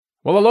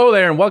Well, hello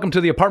there, and welcome to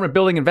the Apartment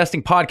Building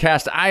Investing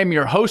Podcast. I am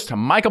your host,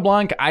 Michael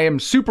Blank. I am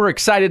super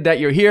excited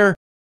that you're here.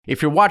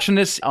 If you're watching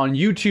this on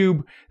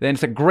YouTube, then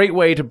it's a great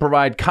way to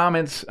provide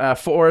comments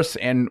for us,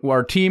 and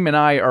our team and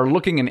I are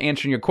looking and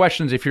answering your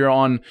questions. If you're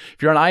on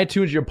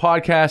iTunes, your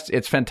podcast,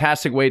 it's a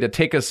fantastic way to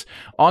take us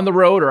on the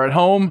road or at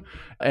home.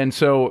 And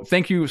so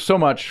thank you so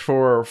much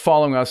for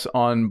following us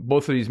on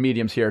both of these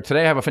mediums here.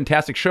 Today I have a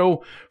fantastic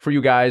show for you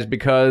guys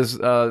because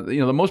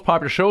the most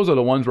popular shows are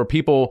the ones where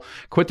people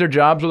quit their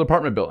jobs with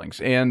apartment buildings.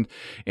 And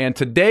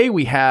today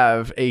we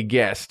have a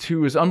guest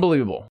who is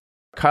unbelievable.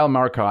 Kyle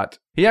Marcotte.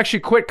 He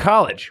actually quit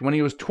college when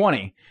he was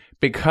 20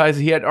 because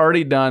he had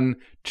already done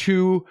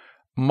 2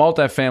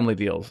 multifamily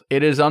deals.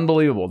 It is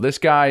unbelievable. This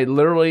guy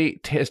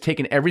literally has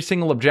taken every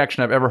single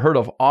objection I've ever heard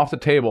of off the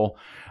table.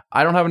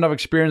 I don't have enough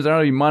experience. I don't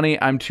have any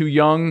money. I'm too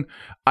young.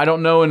 I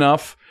don't know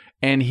enough.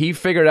 And he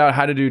figured out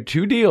how to do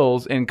 2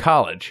 deals in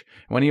college.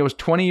 When he was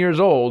 20 years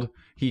old,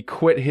 he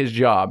quit his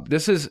job.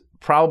 This is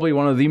probably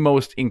one of the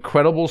most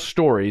incredible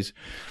stories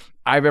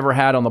I've ever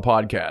had on the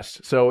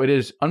podcast. So it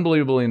is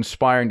unbelievably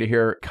inspiring to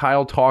hear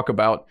Kyle talk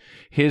about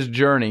his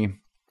journey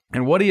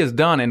and what he has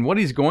done and what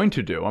he's going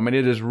to do. I mean,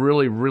 it is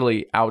really,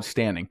 really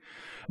outstanding.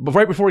 But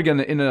right before we get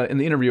in the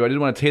interview, I did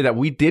want to tell you that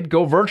we did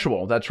go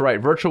virtual. That's right,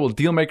 Virtual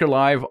Dealmaker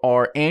Live,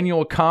 our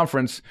annual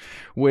conference,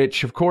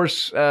 which, of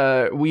course,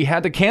 we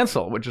had to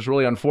cancel, which is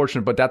really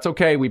unfortunate, but that's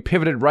okay. We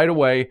pivoted right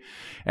away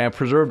and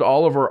preserved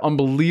all of our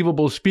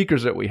unbelievable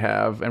speakers that we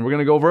have, and we're going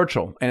to go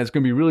virtual, and it's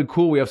going to be really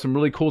cool. We have some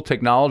really cool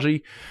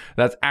technology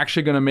that's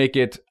actually going to make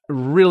it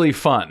really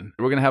fun.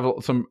 We're going to have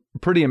some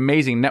pretty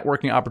amazing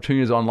networking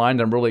opportunities online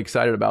that I'm really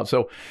excited about.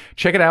 So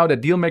check it out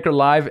at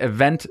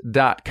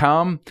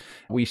dealmakerliveevent.com.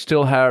 We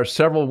still are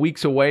several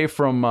weeks away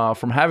from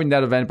having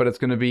that event, but it's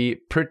going to be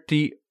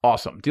pretty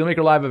awesome.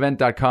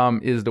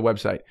 Dealmakerliveevent.com is the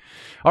website.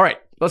 All right,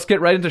 let's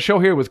get right into the show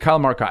here with Kyle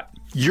Marcotte.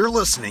 You're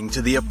listening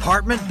to the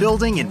Apartment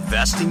Building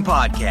Investing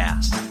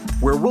Podcast,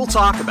 where we'll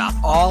talk about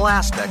all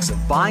aspects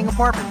of buying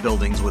apartment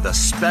buildings with a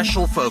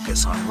special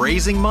focus on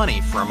raising money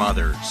from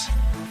others.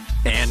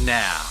 And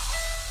now,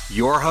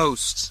 your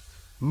host,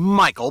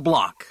 Michael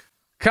Blank.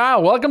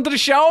 Kyle, welcome to the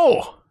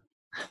show.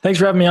 Thanks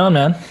for having me on,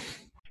 man.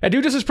 Hey,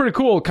 dude, this is pretty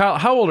cool. Kyle,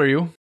 how old are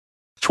you?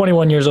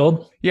 21 years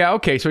old. Yeah,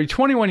 okay. So you're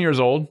 21 years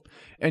old,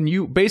 and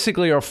you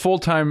basically are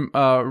full-time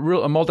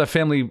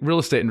multifamily real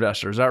estate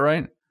investor. Is that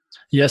right?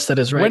 Yes, that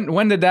is right.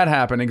 When did that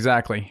happen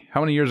exactly? How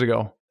many years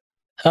ago?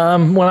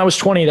 When I was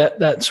 20,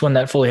 that's when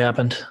that fully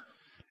happened.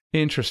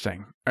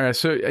 Interesting. All right.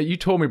 So you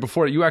told me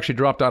before that you actually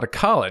dropped out of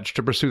college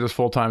to pursue this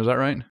full-time. Is that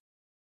right?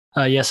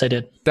 Yes, I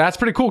did. That's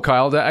pretty cool,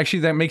 Kyle.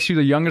 That makes you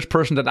the youngest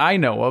person that I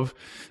know of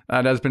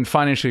that has been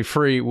financially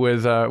free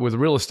with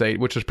real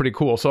estate, which is pretty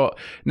cool. So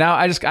now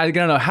I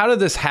gotta know, how did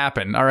this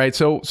happen? All right,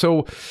 so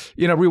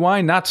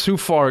rewind not too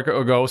far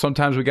ago.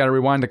 Sometimes we got to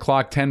rewind the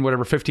clock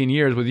 15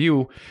 years with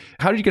you.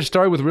 How did you get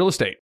started with real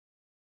estate?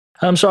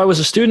 So I was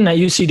a student at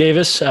UC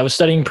Davis. I was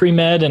studying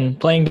pre-med and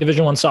playing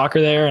Division I soccer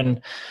there.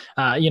 And,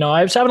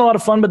 I was having a lot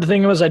of fun, but the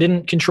thing was I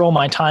didn't control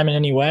my time in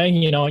any way.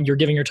 You're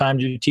giving your time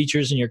to your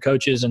teachers and your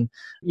coaches, and,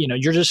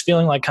 you're just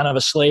feeling like kind of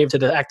a slave to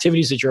the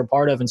activities that you're a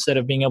part of instead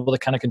of being able to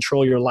kind of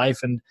control your life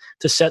and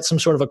to set some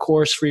sort of a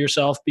course for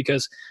yourself,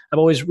 because I've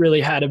always really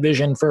had a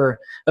vision for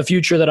a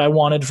future that I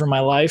wanted for my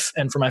life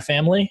and for my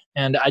family.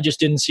 And I just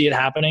didn't see it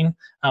happening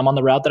on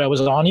the route that I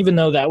was on, even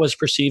though that was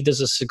perceived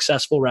as a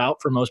successful route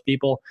for most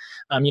people.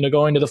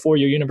 Going to the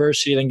 4-year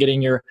university, then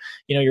getting your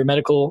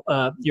medical,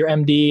 your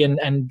MD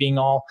and being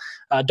all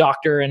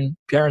doctor and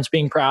parents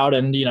being proud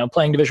and,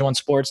 playing Division I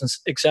sports and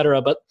et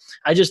cetera. But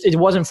it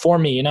wasn't for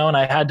me, and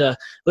I had to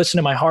listen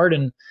to my heart.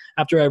 And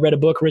after I read a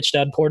book, Rich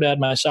Dad, Poor Dad,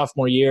 my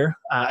sophomore year,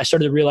 I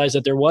started to realize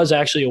that there was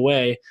actually a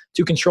way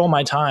to control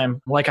my time,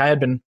 like I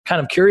had been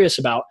kind of curious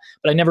about,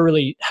 but I never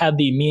really had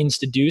the means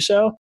to do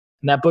so.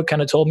 And that book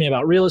kind of told me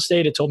about real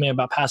estate. It told me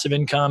about passive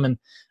income and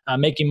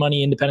making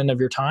money independent of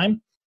your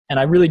time. And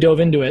I really dove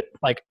into it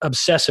like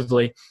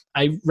obsessively.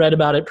 I read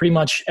about it pretty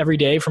much every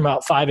day from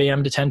about 5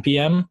 a.m. to 10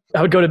 p.m.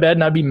 I would go to bed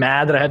and I'd be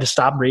mad that I had to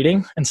stop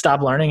reading and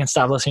stop learning and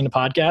stop listening to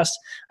podcasts.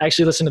 I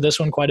actually listened to this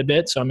one quite a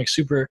bit. So I'm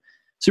super,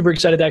 super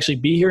excited to actually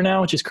be here now,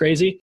 which is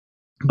crazy.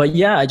 But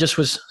yeah, I just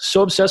was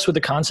so obsessed with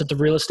the concept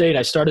of real estate.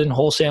 I started in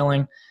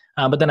wholesaling,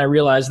 but then I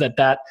realized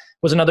that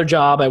was another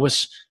job. I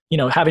was,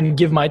 having to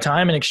give my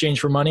time in exchange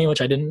for money,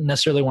 which I didn't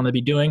necessarily want to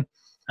be doing.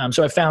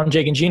 So I found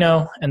Jake and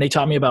Gino, and they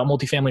taught me about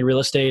multifamily real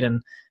estate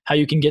and how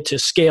you can get to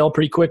scale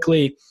pretty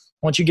quickly.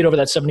 Once you get over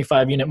that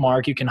 75 unit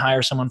mark, you can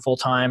hire someone full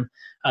time.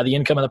 The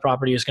income of the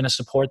property is going to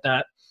support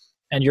that.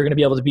 And you're going to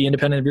be able to be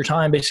independent of your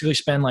time, basically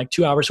spend like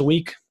 2 hours a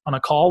week on a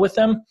call with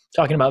them,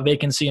 talking about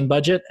vacancy and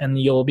budget.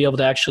 And you'll be able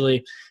to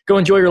actually go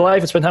enjoy your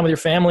life and spend time with your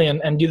family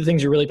and do the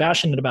things you're really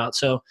passionate about.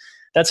 So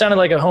that sounded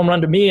like a home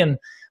run to me. And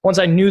once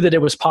I knew that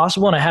it was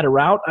possible and I had a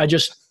route, I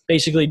just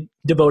basically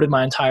devoted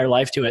my entire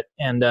life to it.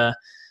 And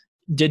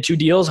did 2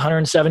 deals,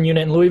 107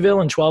 unit in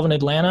Louisville and 12 in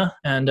Atlanta.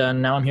 And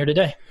now I'm here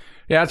today.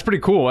 Yeah, it's pretty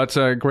cool. That's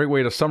a great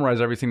way to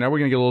summarize everything. Now we're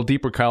going to get a little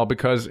deeper, Kyle,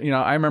 because,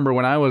 I remember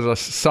when I was a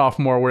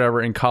sophomore or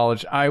whatever in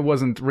college, I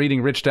wasn't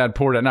reading Rich Dad,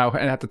 Poor Dad. Now,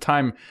 and at the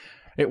time,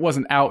 It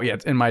wasn't out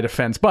yet, in my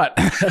defense, but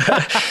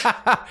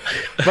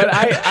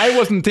I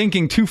wasn't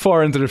thinking too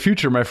far into the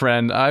future, my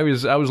friend. I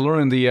was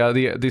learning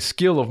the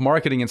skill of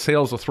marketing and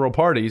sales to throw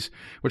parties,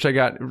 which I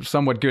got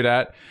somewhat good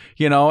at,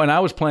 and I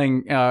was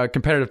playing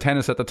competitive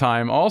tennis at the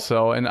time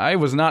also, and I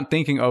was not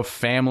thinking of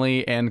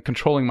family and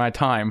controlling my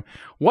time.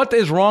 What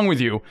is wrong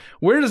with you?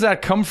 Where does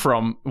that come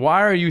from?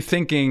 Why are you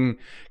thinking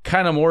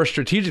kind of more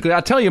strategically?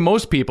 I'll tell you,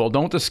 most people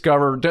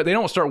they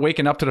don't start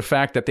waking up to the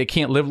fact that they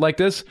can't live like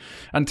this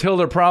until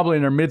they're probably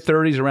in their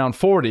mid-30s, around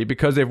 40,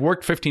 because they've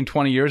worked 15,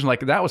 20 years and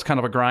like, that was kind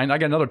of a grind. I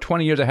got another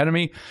 20 years ahead of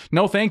me.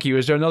 No, thank you.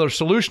 Is there another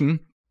solution?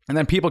 And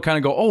then people kind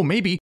of go, oh,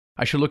 maybe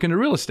I should look into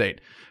real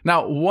estate.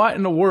 Now, what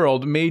in the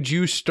world made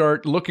you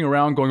start looking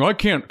around going, I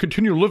can't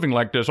continue living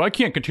like this. I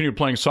can't continue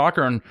playing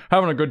soccer and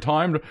having a good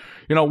time.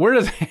 Where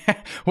did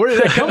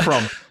that come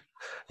from?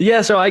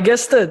 Yeah. So I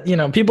guess that,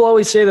 people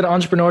always say that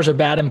entrepreneurs are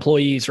bad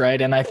employees, right?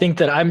 And I think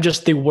that I'm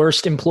just the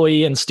worst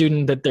employee and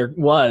student that there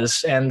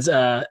was. And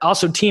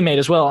also teammate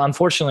as well.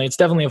 Unfortunately, it's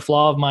definitely a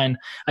flaw of mine.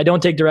 I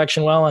don't take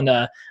direction well. And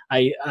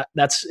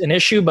that's an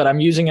issue, but I'm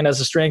using it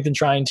as a strength and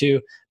trying to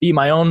be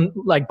my own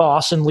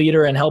boss and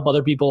leader and help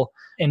other people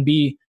and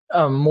be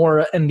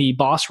more in the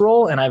boss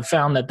role. And I've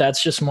found that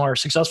that's just more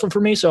successful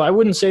for me. So I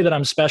wouldn't say that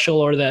I'm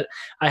special or that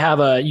I have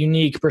a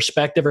unique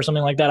perspective or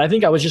something like that. I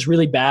think I was just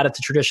really bad at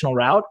the traditional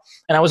route.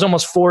 And I was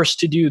almost forced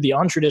to do the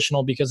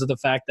untraditional because of the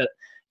fact that,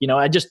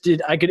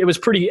 it was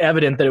pretty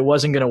evident that it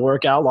wasn't going to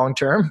work out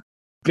long-term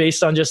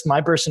based on just my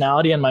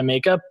personality and my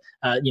makeup.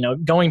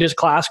 Going to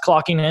class,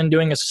 clocking in,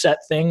 doing a set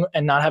thing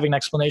and not having an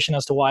explanation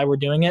as to why we're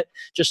doing it,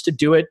 just to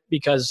do it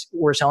because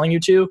we're telling you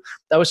to.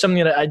 That was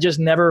something that I just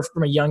never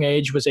from a young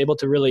age was able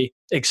to really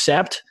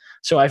accept.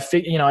 So I'd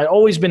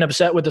always been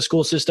upset with the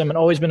school system and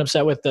always been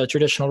upset with the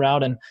traditional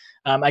route. And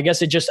I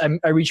guess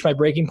I reached my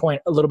breaking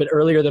point a little bit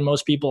earlier than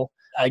most people,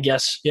 I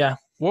guess. Yeah.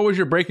 What was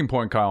your breaking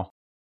point, Kyle?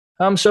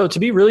 So to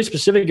be really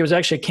specific, it was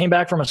actually, I came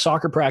back from a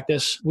soccer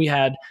practice. We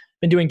had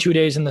been doing 2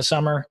 days in the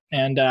summer.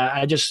 And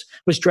I just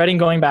was dreading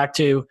going back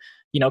to,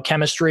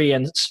 chemistry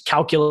and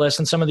calculus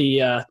and some of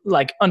the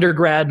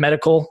undergrad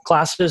medical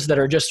classes that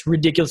are just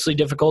ridiculously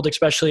difficult,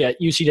 especially at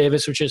UC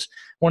Davis, which is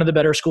one of the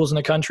better schools in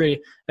the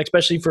country,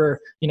 especially for,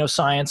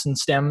 science and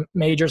STEM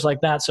majors like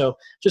that. So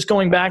just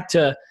going back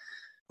to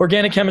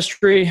organic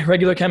chemistry,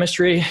 regular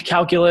chemistry,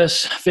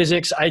 calculus,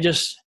 physics, I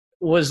just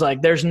was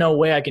like, there's no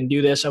way I can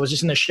do this. I was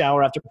just in the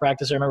shower after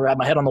practice. I remember I had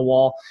my head on the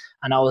wall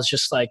and I was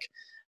just like,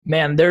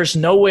 man, there's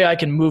no way I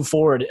can move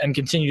forward and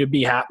continue to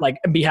be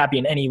happy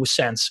in any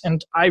sense.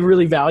 And I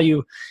really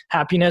value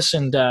happiness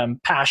and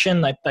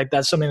passion.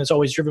 That's something that's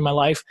always driven my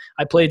life.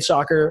 I played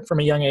soccer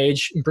from a young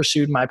age and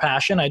pursued my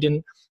passion. I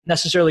didn't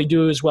necessarily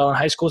do as well in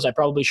high school as I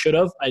probably should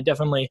have. I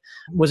definitely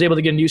was able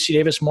to get into UC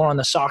Davis more on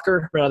the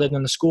soccer rather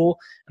than the school.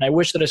 And I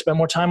wish that I spent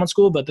more time on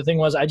school. But the thing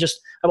was, I've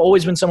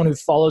always been someone who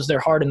follows their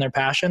heart and their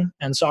passion.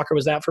 And soccer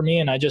was that for me.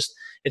 And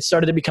it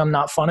started to become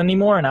not fun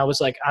anymore. And I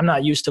was like, I'm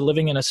not used to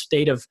living in a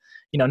state of,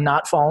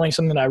 not following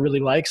something that I really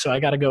like. So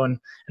I got to go and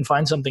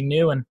find something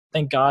new. And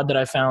thank God that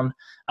I found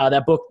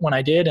that book when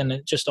I did. And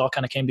it just all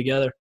kind of came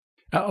together.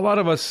 A lot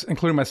of us,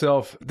 including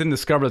myself, didn't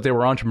discover that they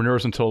were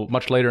entrepreneurs until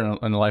much later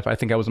in life. I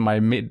think I was in my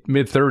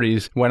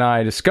mid-30s when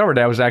I discovered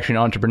I was actually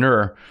an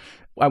entrepreneur.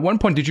 At one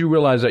point, did you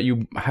realize that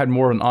you had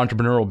more of an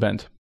entrepreneurial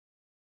bent?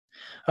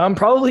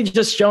 Probably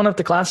just showing up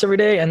to class every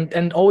day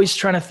and always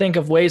trying to think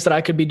of ways that I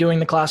could be doing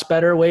the class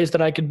better, ways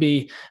that I could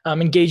be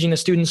engaging the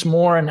students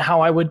more and how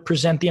I would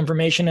present the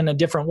information in a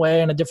different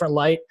way, in a different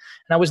light.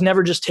 And I was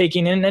never just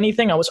taking in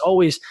anything. I was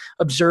always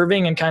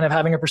observing and kind of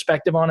having a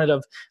perspective on it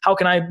of how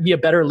can I be a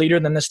better leader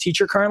than this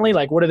teacher currently?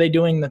 Like, what are they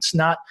doing that's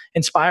not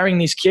inspiring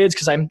these kids?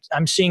 Because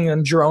I'm seeing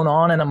them drone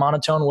on in a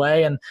monotone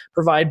way and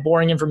provide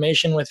boring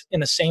information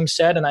in the same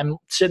set. And I'm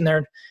sitting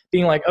there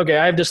being like, okay,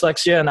 I have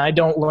dyslexia and I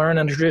don't learn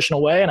in a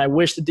traditional way. And I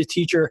wish that the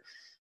teacher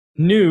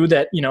knew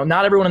that,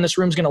 not everyone in this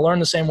room is going to learn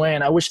the same way.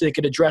 And I wish they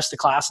could address the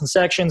class in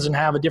sections and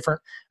have a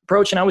different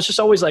approach. And I was just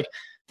always like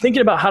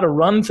thinking about how to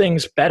run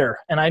things better.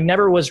 And I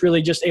never was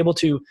really just able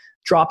to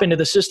drop into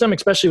the system,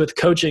 especially with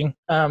coaching.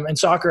 And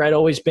soccer,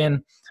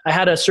 I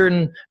had a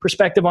certain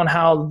perspective on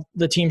how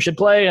the team should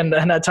play. And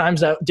at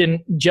times that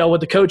didn't gel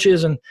with the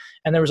coaches. And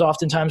there was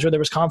often times where there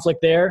was conflict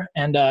there.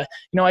 And,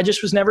 I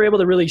just was never able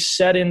to really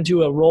set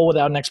into a role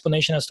without an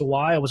explanation as to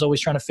why. I was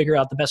always trying to figure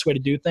out the best way to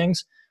do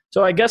things.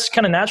 So I guess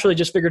kind of naturally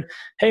just figured,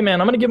 hey man,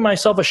 I'm going to give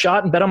myself a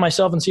shot and bet on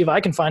myself and see if I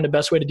can find the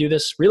best way to do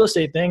this real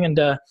estate thing. And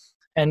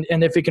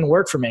if it can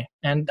work for me.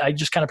 And I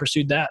just kind of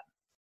pursued that.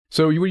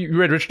 So you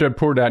read Rich Dad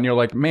Poor Dad and you're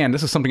like, man,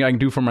 this is something I can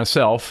do for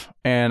myself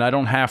and I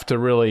don't have to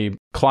really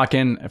clock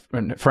in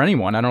for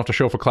anyone. I don't have to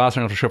show for class. I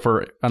don't have to show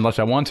for unless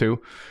I want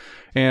to.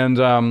 And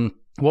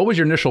what was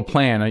your initial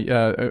plan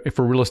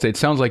for real estate?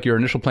 Sounds like your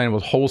initial plan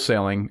was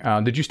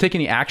wholesaling. Did you take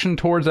any action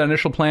towards that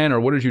initial plan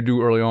or what did you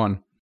do early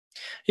on?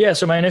 Yeah,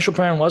 so my initial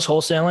plan was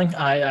wholesaling.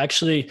 I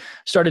actually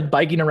started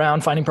biking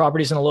around, finding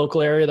properties in the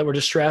local area that were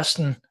distressed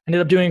and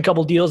ended up doing a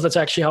couple deals. That's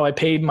actually how I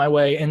paid my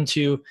way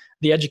into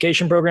the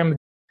education program.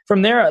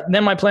 From there,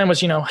 then my plan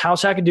was,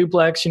 house hack a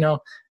duplex,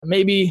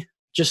 maybe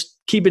just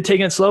keep it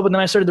taking it slow. But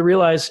then I started to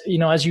realize,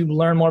 as you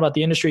learn more about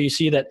the industry, you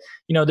see that,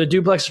 the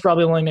duplex is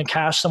probably only going to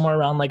cash somewhere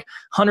around like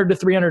 100 to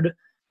 300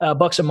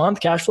 bucks a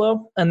month cash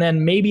flow. And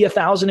then maybe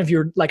 1,000 if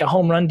you're like a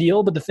home run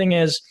deal. But the thing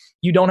is,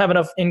 you don't have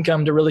enough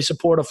income to really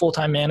support a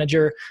full-time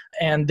manager.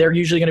 And they're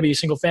usually going to be a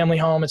single family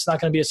home. It's not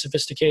going to be as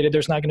sophisticated.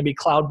 There's not going to be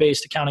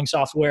cloud-based accounting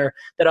software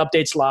that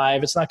updates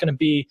live. It's not going to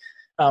be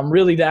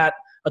really that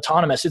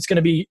autonomous. It's going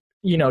to be,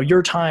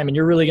 your time, and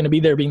you're really going to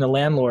be there being the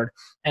landlord.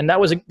 And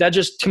that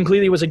just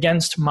completely was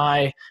against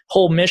my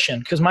whole mission,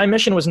 because my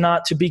mission was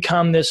not to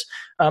become this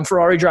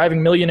Ferrari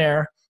driving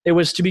millionaire. It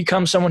was to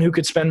become someone who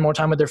could spend more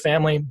time with their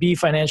family, be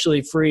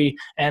financially free,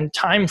 and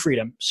time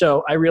freedom.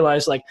 So I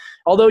realized, like,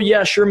 although,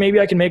 yeah, sure, maybe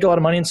I can make a lot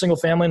of money in single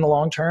family in the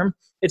long term,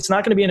 it's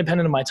not going to be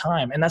independent of my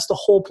time. And that's the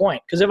whole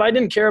point. Because if I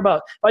just cared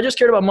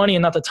about money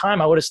and not the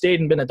time, I would have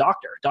stayed and been a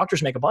doctor.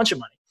 Doctors make a bunch of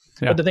money.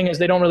 Yeah. But the thing is,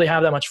 they don't really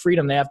have that much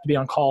freedom. They have to be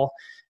on call.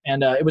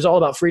 And it was all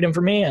about freedom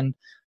for me. And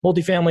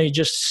multifamily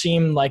just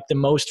seemed like the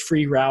most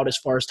free route as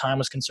far as time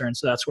was concerned.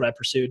 So that's what I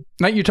pursued.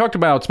 Now, you talked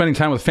about spending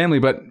time with family,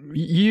 but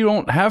you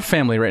don't have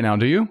family right now,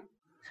 do you?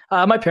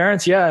 My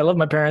parents, yeah. I love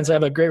my parents. I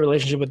have a great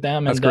relationship with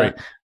them. That's great.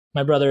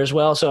 My brother as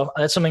well. So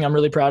that's something I'm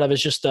really proud of,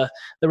 is just the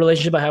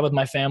relationship I have with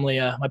my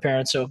family, my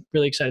parents. So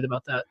really excited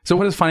about that. So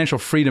what does financial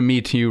freedom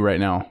mean to you right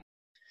now?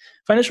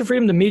 Financial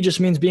freedom to me just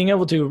means being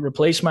able to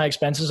replace my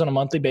expenses on a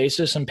monthly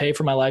basis and pay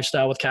for my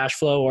lifestyle with cash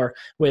flow or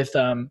with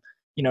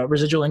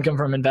residual income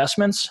from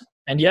investments.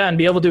 And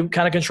be able to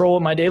kind of control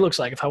what my day looks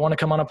like. If I want to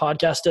come on a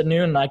podcast at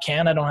noon, I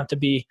can. I don't have to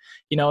be,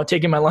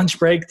 taking my lunch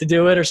break to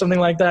do it or something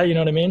like that. You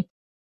know what I mean?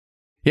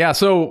 Yeah.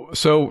 So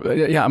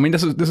I mean,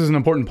 this is an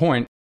important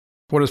point.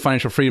 What does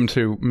financial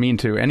freedom mean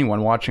to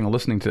anyone watching or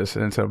listening to this?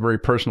 And it's a very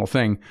personal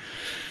thing.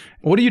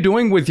 What are you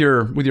doing with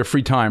your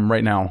free time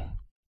right now?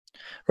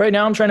 Right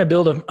now, I'm trying to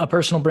build a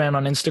personal brand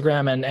on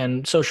Instagram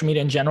and social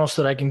media in general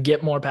so that I can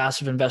get more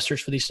passive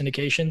investors for these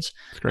syndications.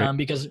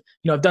 Because,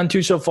 I've done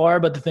 2 so far,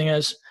 but the thing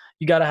is,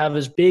 you got to have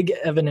as big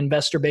of an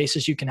investor base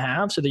as you can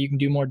have so that you can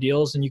do more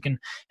deals and you can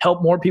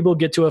help more people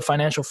get to a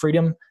financial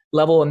freedom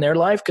level in their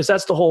life. Because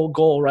that's the whole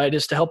goal, right?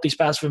 Is to help these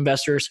passive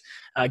investors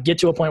get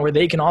to a point where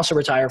they can also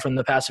retire from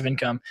the passive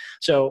income.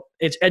 So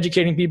it's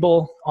educating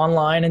people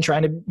online and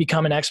trying to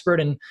become an expert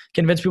and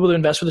convince people to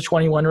invest with a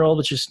 21-year-old,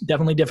 which is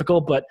definitely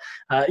difficult, but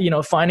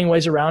finding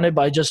ways around it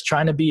by just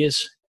trying to be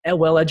as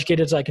well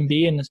educated as I can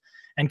be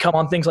and come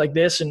on things like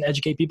this and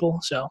educate people.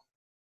 So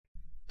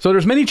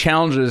there's many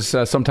challenges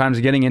sometimes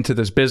getting into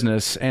this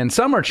business, and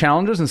some are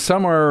challenges and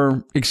some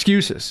are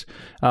excuses.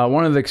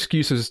 One of the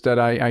excuses that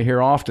I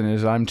hear often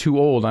is I'm too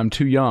old, I'm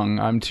too young,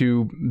 I'm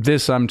too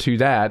this, I'm too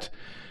that.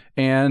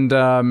 And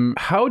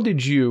how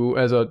did you,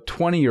 as a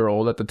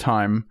 20-year-old at the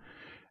time,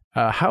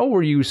 how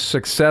were you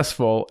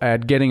successful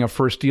at getting a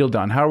first deal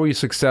done? How were you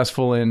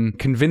successful in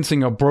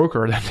convincing a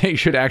broker that they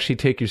should actually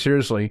take you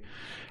seriously?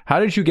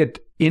 How did you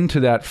get into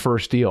that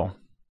first deal?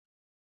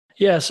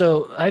 Yeah,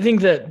 so I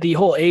think that the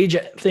whole age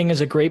thing is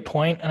a great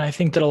point, and I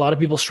think that a lot of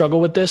people struggle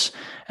with this,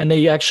 and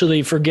they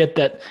actually forget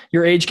that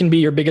your age can be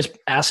your biggest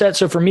asset.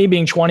 So for me,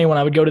 being 20, when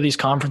I would go to these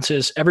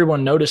conferences,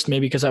 everyone noticed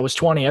me because I was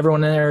 20.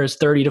 Everyone in there is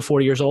 30 to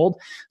 40 years old.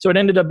 So it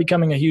ended up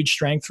becoming a huge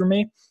strength for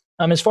me.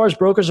 As far as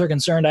brokers are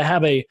concerned, I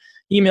have a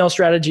email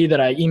strategy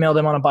that I email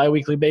them on a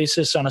biweekly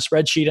basis on a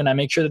spreadsheet, and I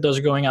make sure that those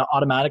are going out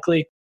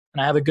automatically.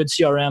 And I have a good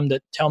CRM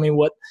that tell me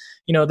what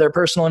their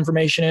personal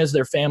information is,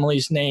 their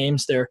family's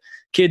names, their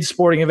kids'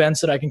 sporting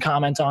events that I can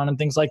comment on and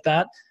things like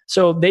that.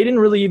 So they didn't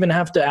really even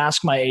have to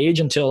ask my age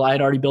until I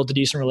had already built a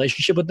decent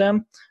relationship with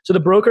them. So the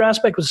broker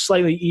aspect was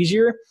slightly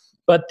easier,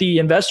 but the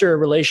investor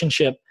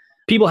relationship,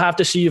 people have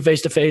to see you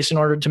face to face in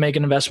order to make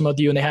an investment with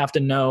you, and they have to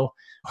know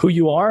who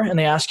you are, and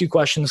they ask you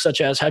questions such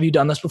as, have you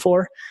done this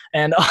before?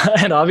 And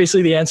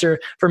obviously the answer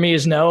for me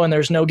is no, and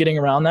there's no getting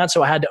around that.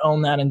 So I had to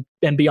own that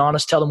and be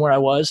honest, tell them where I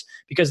was,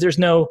 because there's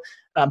no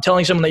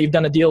telling someone that you've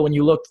done a deal when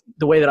you look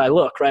the way that I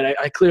look, right?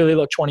 I clearly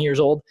look 20 years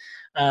old.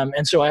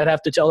 And so I'd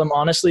have to tell them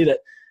honestly that,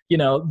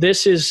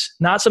 this is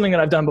not something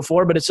that I've done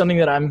before, but it's something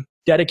that I'm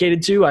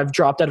dedicated to. I've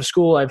dropped out of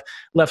school. I've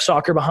left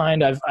soccer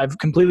behind. I've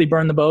completely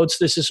burned the boats.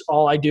 This is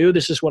all I do.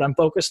 This is what I'm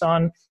focused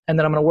on. And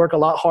then I'm going to work a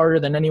lot harder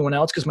than anyone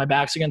else because my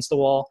back's against the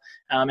wall.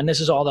 And this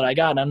is all that I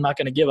got. And I'm not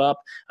going to give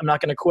up. I'm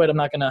not going to quit. I'm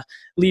not going to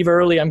leave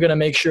early. I'm going to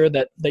make sure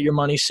that your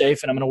money's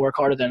safe, and I'm going to work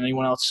harder than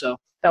anyone else. So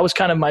that was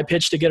kind of my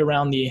pitch to get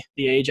around the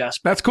age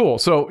aspect. That's cool.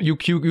 So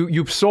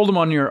you sold them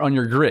on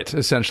your grit,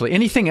 essentially.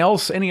 Anything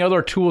else? Any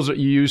other tools that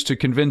you use to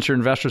convince your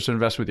investors to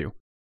invest with you?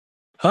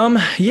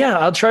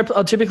 Yeah,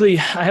 I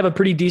have a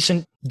pretty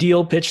decent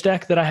deal pitch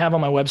deck that I have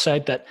on my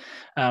website that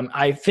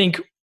I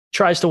think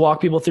tries to walk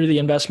people through the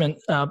investment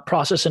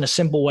process in a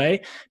simple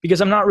way,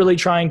 because I'm not really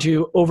trying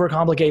to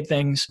overcomplicate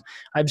things.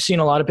 I've seen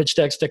a lot of pitch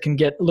decks that can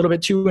get a little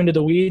bit too into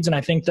the weeds, and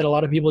I think that a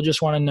lot of people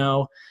just want to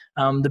know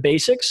the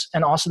basics,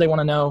 and also they want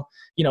to know,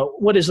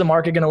 what is the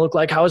market going to look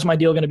like? How is my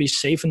deal going to be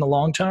safe in the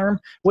long term?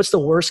 What's the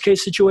worst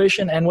case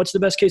situation, and what's the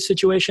best case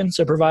situation?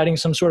 So providing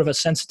some sort of a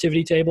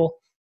sensitivity table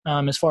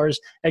as far as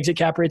exit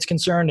cap rates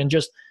concerned, and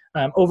just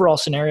overall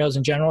scenarios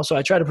in general. So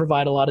I try to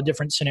provide a lot of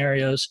different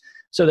scenarios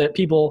so that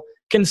people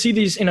can see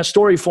these in a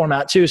story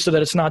format too, so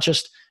that it's not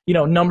just,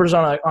 numbers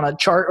on a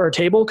chart or a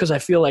table. Cause I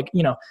feel like,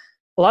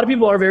 a lot of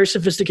people are very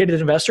sophisticated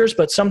investors,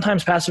 but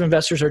sometimes passive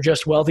investors are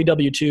just wealthy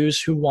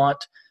W-2s who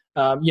want,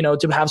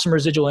 to have some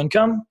residual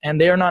income, and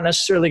they are not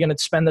necessarily going to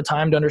spend the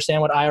time to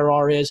understand what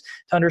IRR is,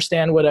 to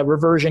understand what a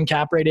reversion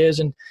cap rate is,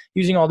 and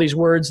using all these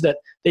words that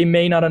they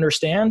may not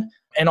understand.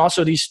 And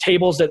also these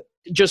tables that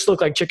just look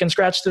like chicken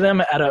scratch to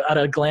them at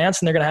a glance,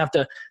 and they're going to have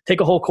to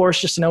take a whole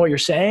course just to know what you're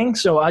saying.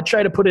 So I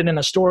try to put it in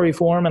a story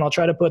form, and I'll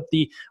try to put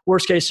the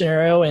worst case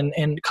scenario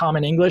in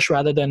common English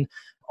rather than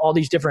all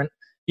these different,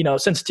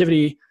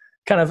 sensitivity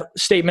kind of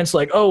statements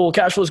like, oh, well,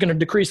 cash flow is going to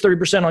decrease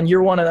 30% on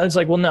year one. And it's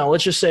like, well, no,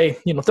 let's just say,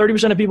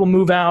 30% of people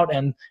move out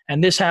and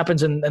this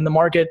happens in the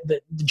market,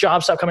 the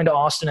jobs stop coming to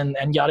Austin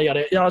and yada,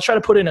 yada. I'll try to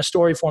put it in a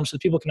story form so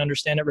that people can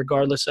understand it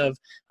regardless of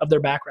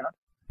their background.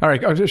 All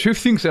right. Two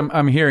things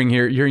I'm hearing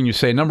you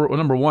say.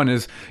 Number one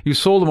is you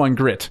sold them on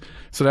grit.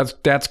 So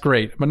that's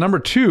great. But number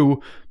two,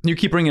 you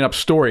keep bringing up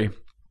story.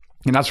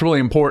 And that's really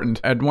important.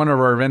 At one of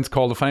our events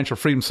called the Financial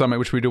Freedom Summit,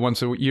 which we do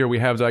once a year, we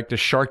have like the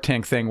Shark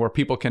Tank thing where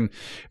people can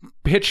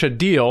pitch a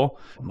deal,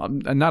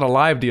 not a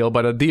live deal,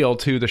 but a deal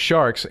to the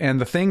sharks. And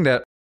the thing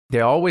that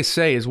they always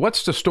say is,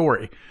 what's the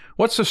story?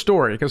 What's the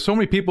story? Because so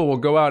many people will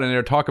go out and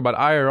they'll talk about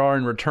IRR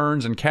and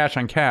returns and cash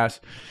on cash.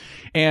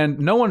 And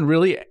no one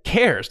really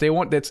cares. They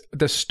want that's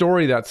the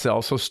story that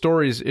sells. So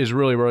stories is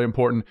really, really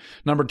important.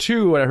 Number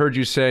two, what I heard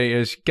you say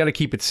is got to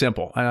keep it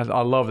simple. And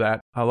I love that.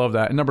 I love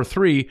that. And number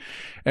three,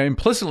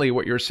 implicitly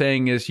what you're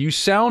saying is you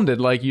sounded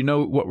like you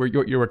know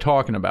what you were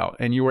talking about,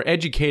 and you were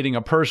educating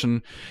a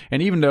person.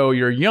 And even though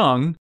you're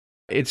young,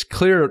 it's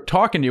clear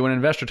talking to you when an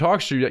investor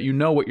talks to you that you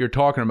know what you're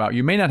talking about.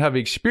 You may not have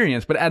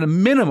experience, but at a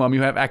minimum,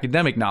 you have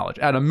academic knowledge,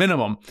 at a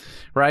minimum,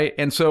 right?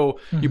 And so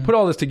you put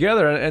all this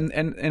together, and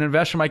an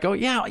investor might go,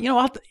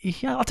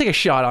 I'll take a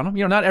shot on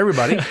them. Not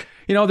everybody.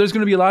 There's going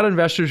to be a lot of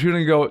investors who are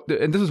going to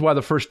go, and this is why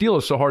the first deal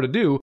is so hard to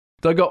do.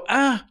 They'll go,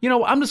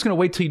 I'm just going to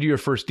wait till you do your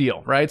first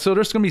deal, right? So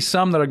there's going to be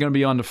some that are going to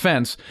be on the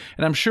fence,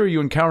 and I'm sure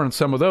you encountered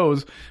some of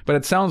those, but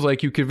it sounds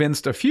like you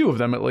convinced a few of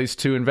them at least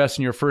to invest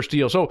in your first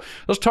deal. So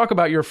let's talk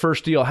about your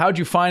first deal. How'd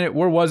you find it?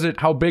 Where was it?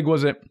 How big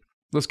was it?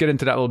 Let's get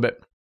into that a little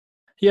bit.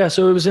 Yeah,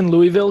 so it was in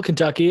Louisville,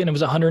 Kentucky, and it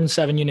was a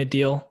 107-unit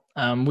deal.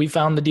 We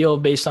found the deal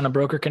based on a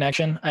broker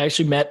connection. I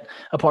actually met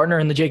a partner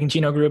in the Jake and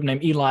Chino group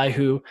named Eli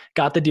who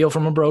got the deal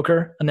from a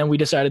broker, and then we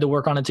decided to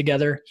work on it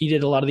together. He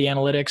did a lot of the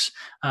analytics,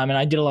 and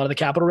I did a lot of the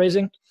capital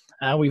raising.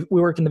 We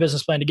worked in the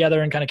business plan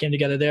together and kind of came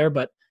together there,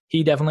 but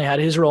he definitely had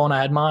his role and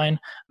I had mine.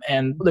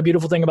 And the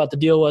beautiful thing about the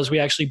deal was we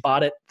actually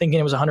bought it thinking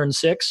it was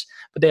 106,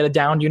 but they had a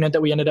downed unit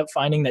that we ended up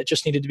finding that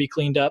just needed to be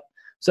cleaned up.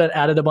 So that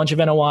added a bunch of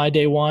NOI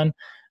day one.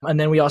 And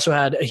then we also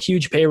had a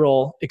huge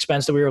payroll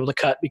expense that we were able to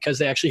cut because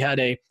they actually had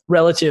a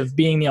relative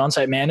being the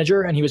on-site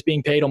manager, and he was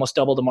being paid almost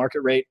double the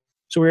market rate.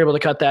 So we were able to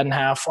cut that in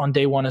half on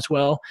day one as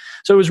well.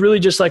 So it was really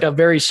just like a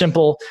very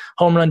simple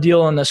home run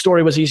deal, and the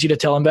story was easy to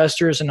tell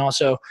investors. And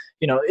also,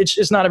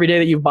 it's not every day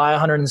that you buy a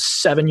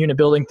 107 unit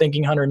building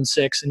thinking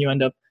 106 and you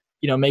end up,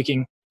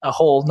 making a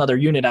whole another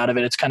unit out of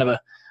it. It's kind of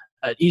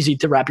a easy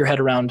to wrap your head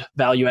around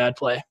value add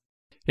play.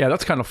 Yeah,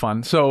 that's kind of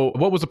fun. So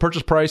what was the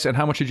purchase price and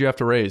how much did you have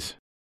to raise?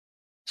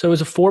 So it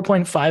was a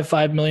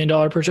 $4.55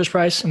 million purchase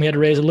price, and we had to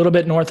raise a little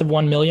bit north of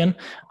 $1 million.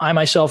 I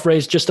myself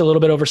raised just a little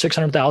bit over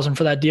 $600,000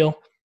 for that deal.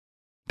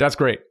 That's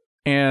great.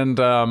 And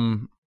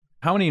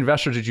how many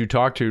investors did you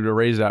talk to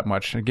raise that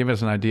much? Give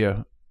us an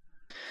idea.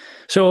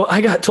 So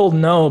I got told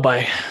no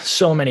by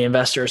so many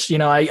investors.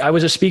 I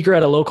was a speaker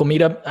at a local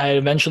meetup. I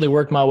eventually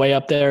worked my way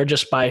up there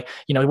just by,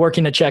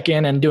 working to check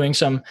in and doing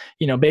some,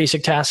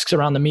 basic tasks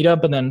around the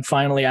meetup, and then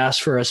finally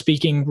asked for a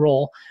speaking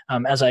role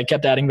as I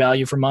kept adding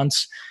value for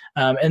months.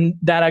 And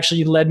that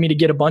actually led me to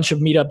get a bunch of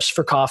meetups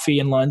for coffee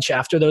and lunch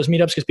after those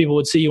meetups, because people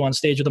would see you on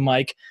stage with a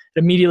mic. It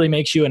immediately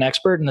makes you an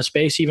expert in the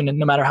space, even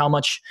no matter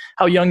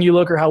how young you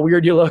look or how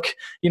weird you look.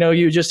 You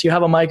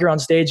have a mic, you're on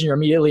stage, and you're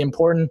immediately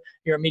important.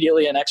 You're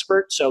immediately an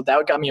expert. So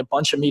that got me a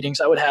bunch of meetings.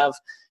 I would have,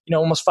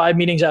 almost 5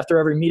 meetings after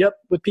every meetup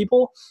with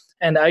people,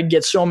 and I'd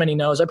get so many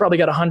no's. I probably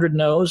got 100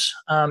 no's,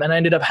 and I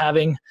ended up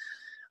having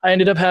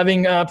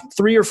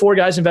 3 or 4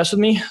 guys invest with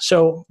me.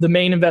 So the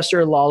main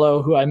investor,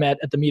 Lalo, who I met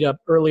at the meetup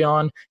early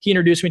on, he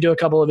introduced me to a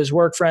couple of his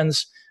work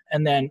friends,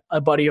 and then a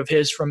buddy of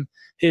his from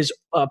his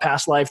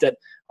past life that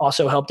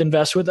also helped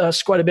invest with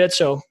us quite a bit.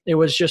 So it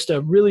was just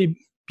a really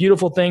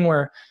beautiful thing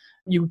where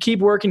you keep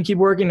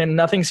working, and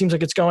nothing seems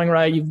like it's going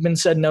right. You've been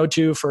said no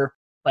to for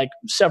like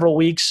several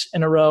weeks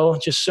in a row,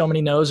 just so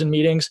many no's in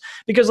meetings.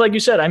 Because like you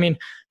said,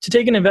 to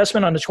take an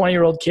investment on a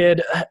 20-year-old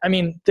kid,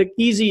 the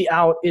easy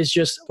out is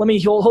just, let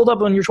me hold up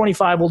when you're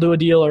 25, we'll do a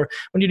deal. Or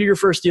when you do your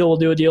first deal, we'll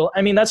do a deal.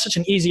 That's such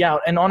an easy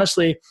out. And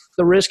honestly,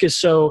 the risk is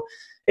so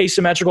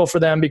asymmetrical for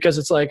them, because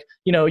it's like,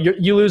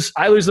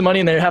 I lose the money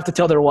and they have to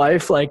tell their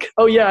wife like,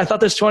 oh yeah, I thought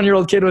this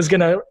 20-year-old kid was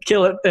going to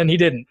kill it and he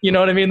didn't. You know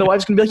what I mean? The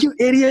wife's going to be like, you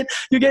idiot,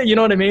 you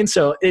know what I mean?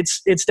 So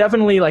it's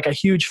definitely like a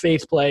huge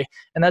faith play.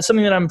 And that's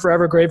something that I'm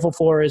forever grateful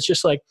for. Is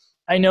just like,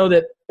 I know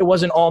that it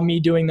wasn't all me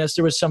doing this.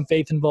 There was some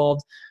faith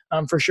involved.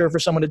 for sure, for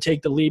someone to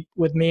take the leap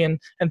with me. And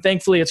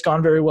thankfully it's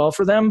gone very well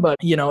for them. But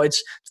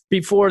it's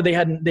before they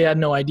had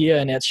no idea.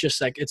 And it's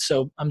just like,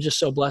 I'm just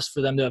so blessed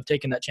for them to have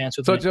taken that chance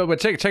with me. So, but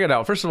check it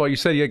out. First of all, you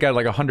said you got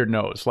like 100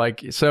 no's.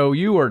 Like, so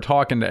you were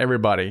talking to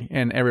everybody,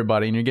 and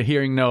you're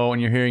hearing no,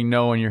 and you're hearing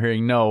no, and you're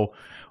hearing no.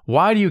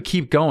 Why do you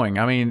keep going?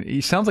 I mean,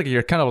 it sounds like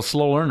you're kind of a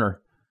slow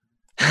learner.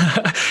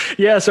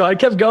 Yeah, so I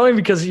kept going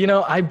because,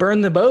 I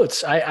burned the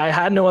boats. I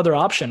had no other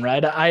option,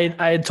 right? I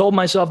had told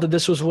myself that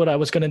this was what I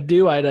was going to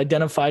do. I had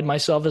identified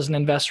myself as an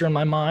investor in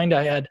my mind.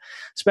 I had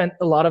spent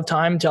a lot of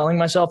time telling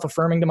myself,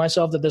 affirming to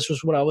myself that this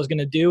was what I was going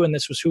to do and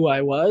this was who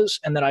I was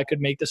and that I could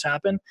make this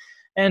happen.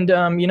 And,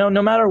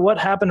 no matter what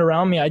happened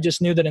around me, I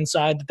just knew that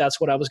inside that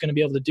that's what I was going to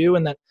be able to do,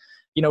 and that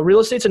real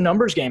estate's a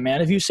numbers game,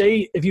 man. If you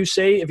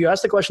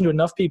ask the question to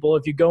enough people,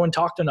 if you go and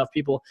talk to enough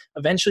people,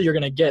 eventually you're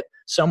going to get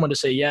someone to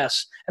say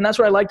yes. And that's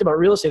what I liked about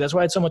real estate. That's why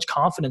I had so much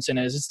confidence in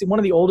it. It's one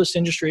of the oldest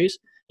industries.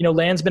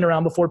 Land's been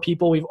around before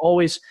people. We've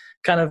always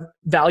kind of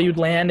valued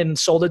land and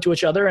sold it to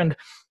each other. And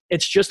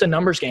it's just a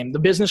numbers game. The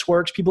business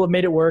works. People have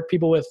made it work.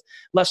 People with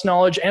less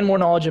knowledge and more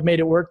knowledge have made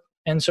it work.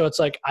 And so it's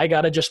like, I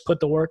got to just put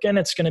the work in.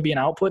 It's going to be an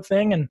output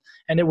thing, and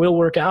it will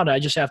work out. I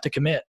just have to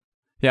commit.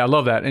 Yeah, I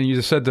love that. And you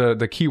just said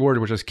the key word,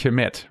 which is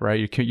commit,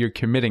 right? You're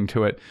committing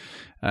to it.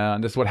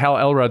 This is what Hal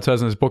Elrod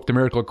says in his book, The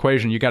Miracle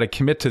Equation. You got to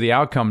commit to the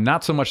outcome,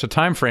 not so much the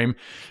time frame.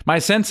 My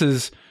sense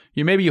is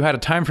maybe you had a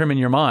time frame in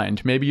your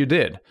mind. Maybe you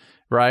did,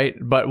 right?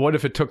 But what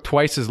if it took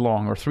twice as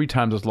long or 3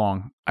 times as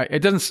long?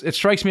 It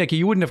strikes me like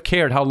you wouldn't have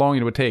cared how long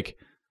it would take.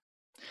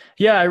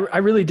 Yeah, I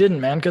really didn't,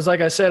 man. Because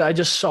like I said, I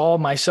just saw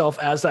myself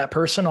as that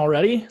person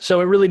already.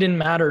 So it really didn't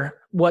matter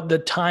what the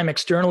time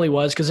externally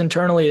was, because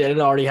internally it had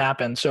already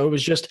happened. So it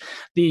was just,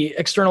 the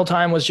external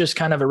time was just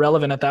kind of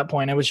irrelevant at that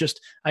point. It was just,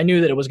 I knew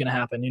that it was going to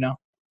happen,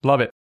 Love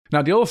it.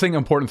 Now, the other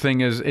important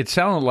thing is it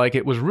sounded like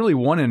it was really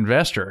one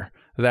investor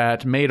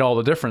that made all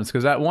the difference,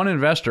 because that one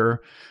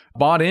investor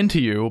bought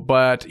into you,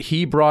 but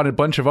he brought a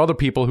bunch of other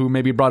people who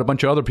maybe brought a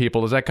bunch of other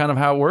people. Is that kind of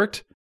how it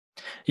worked?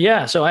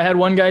 Yeah. So I had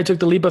one guy who took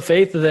the leap of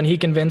faith, and then he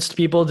convinced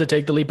people to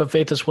take the leap of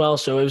faith as well.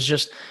 So it was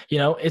just,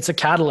 it's a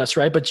catalyst,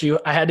 right? But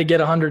I had to get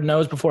 100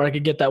 no's before I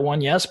could get that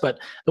one yes. But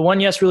the one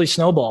yes really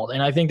snowballed.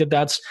 And I think that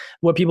that's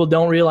what people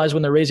don't realize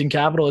when they're raising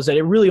capital, is that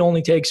it really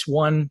only takes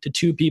 1 to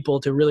 2 people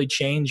to really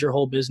change your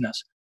whole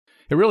business.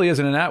 It really is.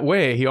 And in that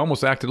way, he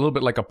almost acted a little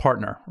bit like a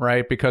partner,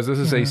 right? Because this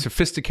is a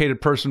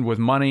sophisticated person with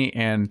money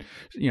and,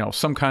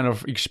 some kind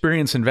of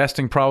experience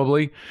investing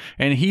probably.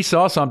 And he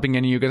saw something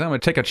in you because I'm going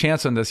to take a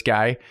chance on this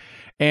guy.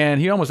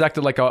 And he almost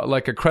acted like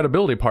a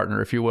credibility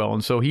partner, if you will.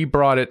 And so he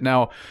brought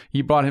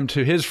him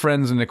to his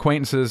friends and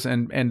acquaintances,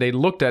 and they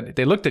looked at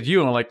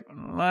you and like,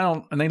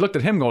 well, and they looked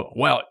at him going,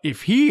 well,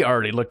 if he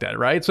already looked at it,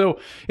 right? So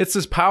it's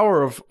this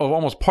power of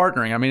almost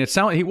partnering. I mean,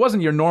 he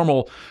wasn't your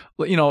normal,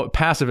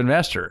 passive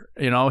investor.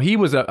 He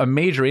was a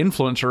major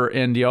influencer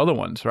in the other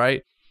ones,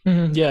 right?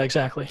 Mm-hmm. Yeah,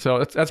 exactly.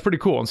 So that's pretty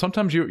cool. And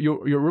sometimes you're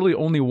really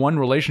only one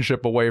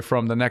relationship away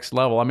from the next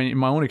level. I mean, in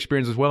my own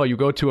experience as well, you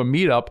go to a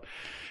meetup,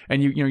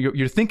 and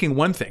you're thinking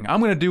one thing, I'm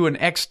going to do an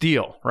X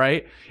deal,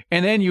 right?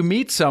 And then you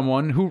meet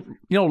someone who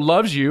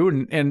loves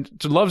you and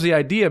loves the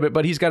idea of it,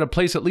 but he's got to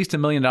place at least $1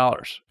 million.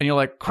 And you're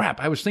like, crap,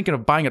 I was thinking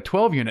of buying a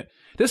 12 unit.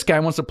 This guy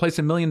wants to place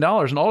 $1 million,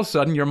 and all of a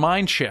sudden your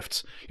mind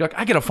shifts. You're like,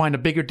 I got to find a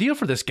bigger deal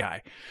for this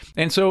guy.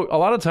 And so a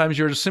lot of times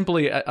you're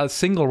simply a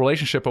single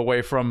relationship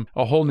away from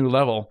a whole new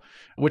level,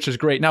 which is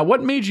great. Now,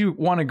 what made you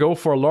want to go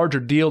for a larger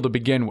deal to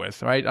begin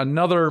with, right?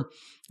 Another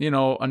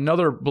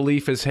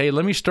belief is, hey,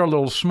 let me start a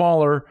little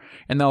smaller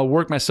and then I'll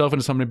work myself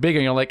into something bigger.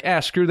 And you're like,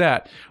 screw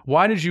that.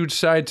 Why did you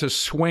decide to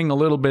swing a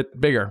little bit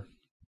bigger?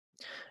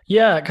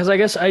 Yeah, because I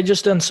guess I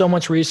just done so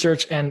much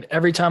research, and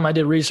every time I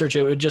did research,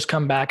 it would just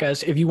come back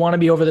as, if you want to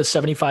be over the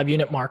 75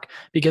 unit mark,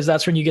 because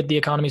that's when you get the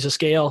economies of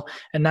scale.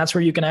 And that's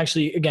where you can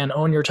actually, again,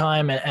 own your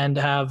time and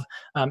have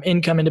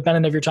income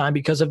independent of your time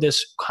because of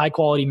this high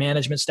quality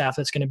management staff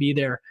that's going to be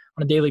there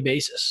on a daily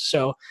basis.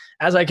 So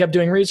as I kept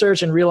doing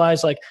research and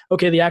realized like,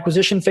 okay, the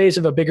acquisition phase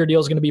of a bigger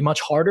deal is going to be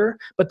much harder,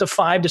 but the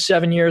 5 to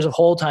 7 years of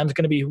hold time is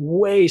going to be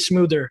way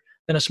smoother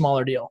than a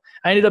smaller deal.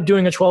 I ended up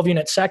doing a 12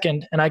 unit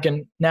second, and I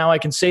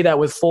can say that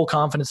with full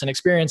confidence and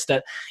experience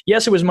that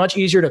yes, it was much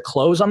easier to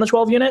close on the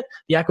 12 unit.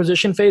 The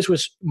acquisition phase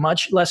was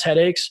much less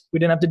headaches. We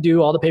didn't have to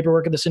do all the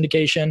paperwork of the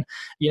syndication.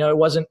 It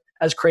wasn't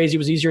as crazy. It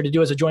was easier to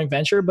do as a joint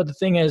venture. But the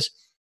thing is,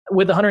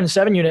 with the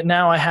 107 unit,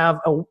 now I have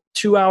a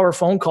 2-hour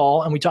phone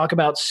call and we talk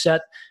about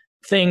set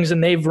things,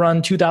 and they've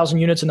run 2,000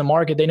 units in the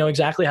market. They know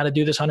exactly how to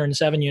do this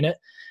 107 unit.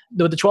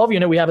 With the 12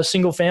 unit, we have a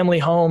single family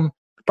home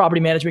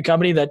property management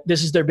company that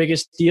this is their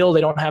biggest deal.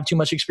 They don't have too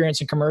much experience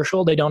in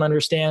commercial. They don't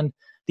understand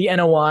the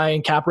NOI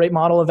and cap rate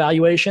model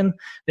evaluation.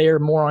 They are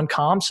more on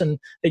comps, and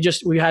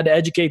we had to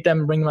educate them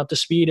and bring them up to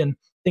speed, and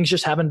things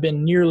just haven't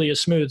been nearly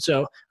as smooth.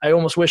 So I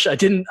almost wish I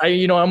didn't,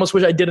 I almost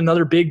wish I did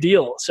another big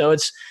deal. So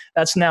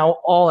that's now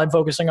all I'm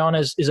focusing on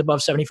is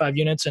above 75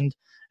 units. And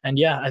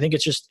yeah, I think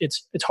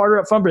it's harder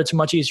up front, but it's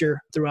much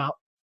easier throughout.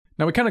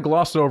 Now, we kind of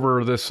glossed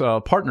over this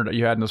partner that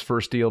you had in this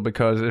first deal,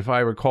 because if I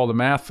recall the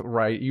math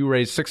right, you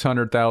raised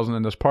 $600,000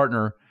 in this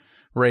partner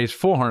raised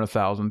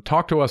 $400,000.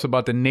 Talk to us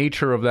about the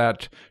nature of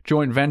that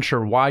joint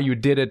venture, why you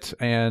did it,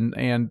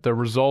 and the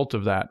result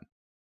of that.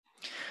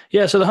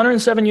 Yeah, so the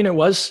 107 unit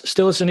was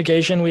still a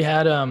syndication. We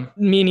had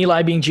me and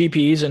Eli being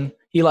GPs, and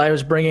Eli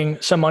was bringing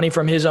some money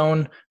from his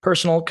own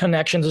personal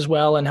connections as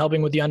well and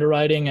helping with the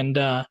underwriting. And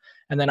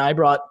then I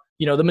brought,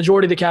 the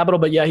majority of the capital,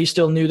 but yeah, he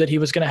still knew that he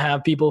was going to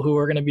have people who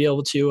were going to be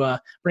able to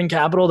bring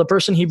capital. The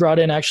person he brought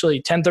in actually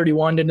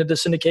 1031 into the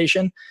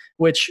syndication,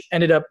 which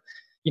ended up,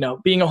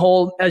 being a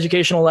whole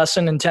educational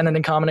lesson and tenant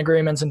and common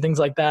agreements and things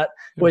like that,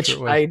 which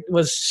I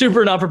was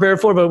super not prepared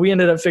for, but we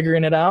ended up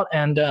figuring it out.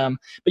 And, but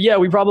yeah,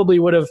 we probably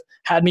would have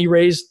had me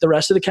raise the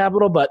rest of the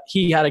capital, but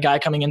he had a guy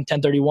coming in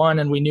 1031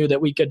 and we knew that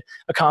we could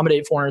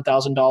accommodate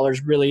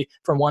 $400,000 really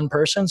from one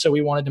person. So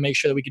we wanted to make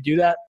sure that we could do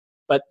that.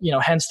 But,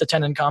 hence the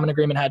tenant and common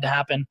agreement had to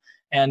happen.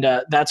 And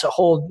that's a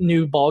whole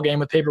new ballgame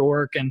with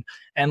paperwork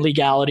and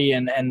legality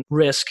and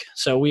risk.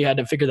 So we had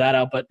to figure that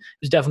out, but it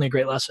was definitely a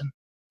great lesson.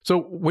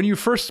 So when you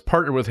first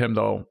partnered with him,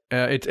 though,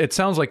 it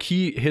sounds like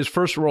his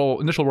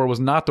initial role was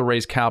not to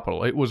raise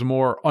capital. It was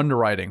more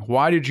underwriting.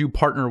 Why did you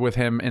partner with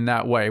him in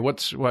that way?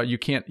 You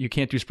can't do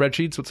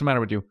spreadsheets? What's the matter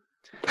with you?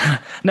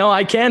 No,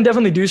 I can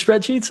definitely do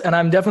spreadsheets, and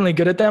I'm definitely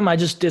good at them.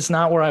 It's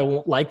not where I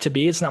like to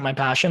be. It's not my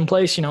passion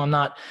place.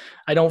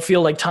 I don't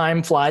feel like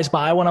time flies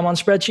by when I'm on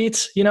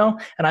spreadsheets,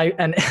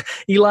 and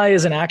Eli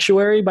is an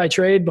actuary by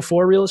trade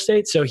before real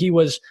estate. So he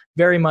was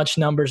very much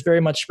numbers, very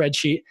much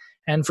spreadsheet.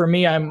 And for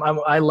me,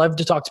 I love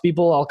to talk to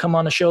people. I'll come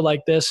on a show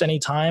like this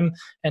anytime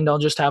and I'll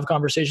just have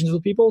conversations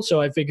with people.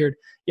 So I figured,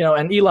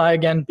 and Eli,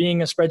 again,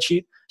 being a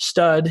spreadsheet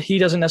stud, he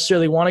doesn't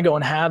necessarily want to go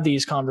and have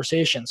these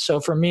conversations. So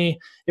for me,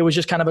 it was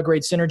just kind of a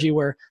great synergy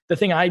where the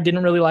thing I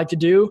didn't really like to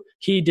do,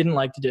 he didn't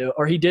like to do,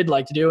 or he did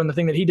like to do. And the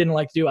thing that he didn't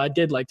like to do, I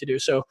did like to do.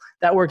 So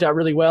that worked out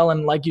really well.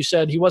 And like you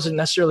said, he wasn't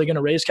necessarily going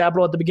to raise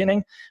capital at the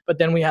beginning, but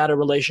then we had a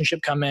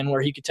relationship come in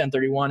where he could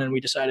 1031 and we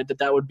decided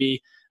that would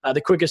be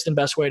the quickest and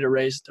best way to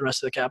raise the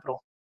rest of the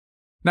capital.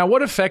 Now,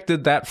 what effect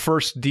did that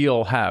first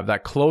deal have,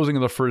 that closing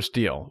of the first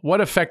deal?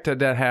 What effect did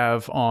that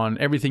have on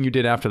everything you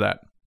did after that?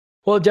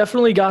 Well, it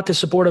definitely got the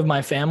support of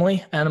my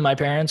family and my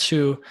parents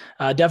who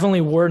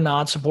definitely were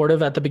not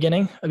supportive at the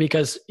beginning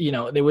because,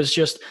 it was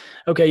just,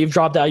 okay, you've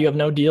dropped out, you have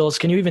no deals.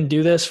 Can you even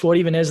do this? What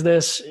even is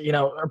this?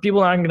 Are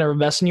people not going to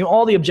invest in you?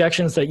 All the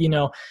objections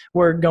that,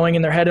 were going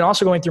in their head and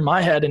also going through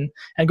my head and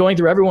going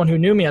through everyone who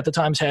knew me at the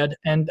time's head.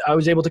 And I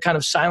was able to kind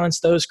of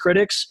silence those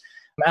critics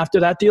after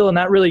that deal. And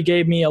that really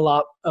gave me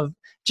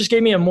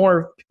gave me a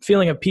more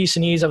feeling of peace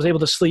and ease. I was able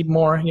to sleep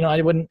more.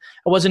 I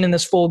wasn't in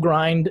this full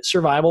grind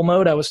survival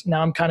mode.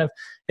 Now I'm kind of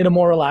in a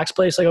more relaxed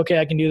place. Like, okay,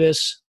 I can do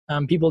this.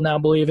 People now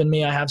believe in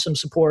me. I have some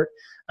support.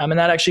 And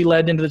that actually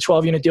led into the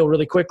 12 unit deal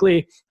really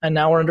quickly. And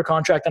now we're under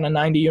contract on a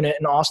 90 unit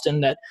in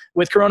Austin that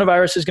with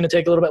coronavirus is going to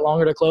take a little bit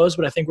longer to close,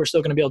 but I think we're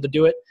still going to be able to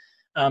do it.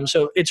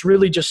 So it's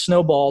really just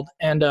snowballed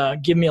and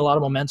give me a lot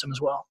of momentum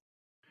as well.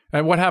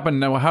 And what happened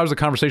now? How's the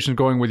conversation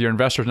going with your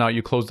investors now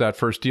you closed that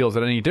first deal? Is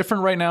it any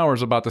different right now or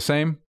is it about the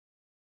same?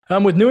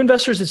 With new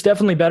investors, it's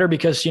definitely better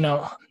because,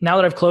 now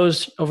that I've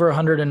closed over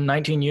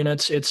 119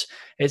 units,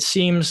 it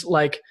seems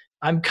like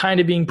I'm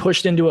kind of being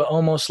pushed into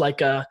almost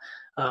like a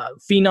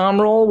phenom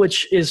role,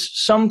 which is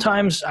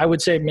sometimes I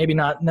would say maybe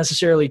not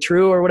necessarily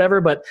true or whatever,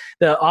 but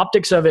the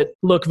optics of it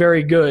look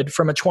very good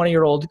from a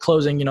 20-year-old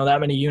closing, that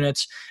many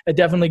units. It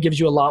definitely gives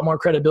you a lot more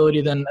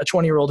credibility than a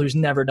 20-year-old who's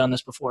never done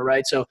this before,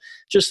 right? So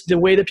just the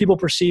way that people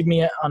perceive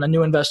me on a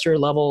new investor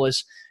level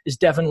is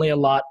definitely a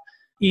lot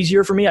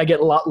easier for me. I get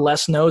a lot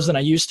less no's than I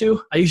used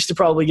to. I used to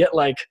probably get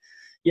like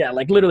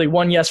literally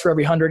one yes for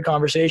every 100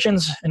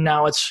 conversations. And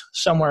now it's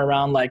somewhere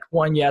around like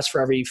one yes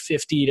for every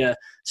 50 to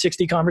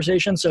 60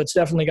 conversations. So it's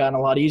definitely gotten a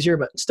lot easier,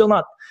 but still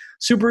not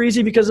super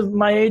easy because of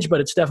my age,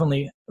 but it's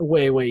definitely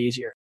way, way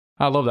easier.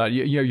 I love that.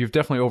 You've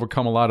definitely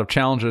overcome a lot of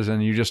challenges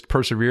and you just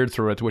persevered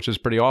through it, which is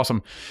pretty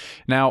awesome.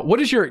 Now, what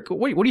do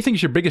you think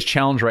is your biggest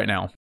challenge right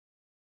now?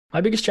 My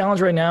biggest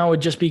challenge right now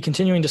would just be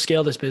continuing to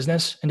scale this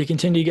business and to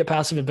continue to get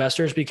passive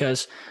investors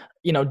because,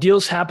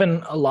 deals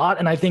happen a lot.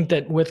 And I think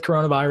that with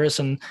coronavirus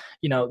and,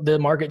 the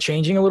market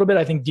changing a little bit,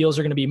 I think deals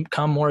are going to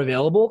become more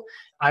available.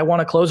 I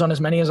want to close on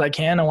as many as I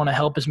can. I want to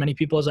help as many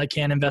people as I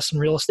can invest in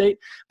real estate.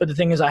 But the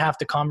thing is, I have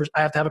to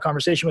have a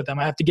conversation with them.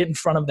 I have to get in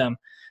front of them.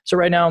 So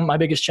right now, my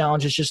biggest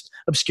challenge is just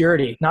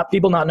obscurity,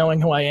 people not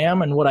knowing who I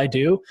am and what I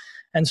do.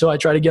 And so I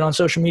try to get on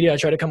social media. I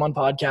try to come on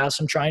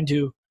podcasts. I'm trying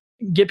to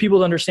get people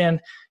to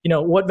understand,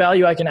 what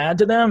value I can add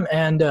to them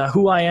and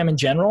who I am in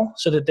general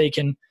so that they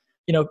can,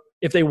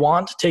 if they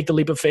want, take the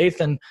leap of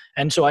faith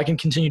and so I can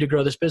continue to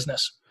grow this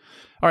business.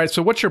 All right.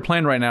 So what's your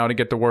plan right now to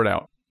get the word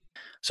out?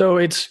 So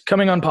it's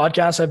coming on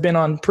podcasts. I've been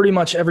on pretty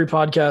much every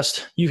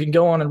podcast you can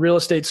go on in real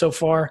estate so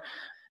far,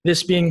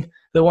 this being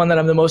the one that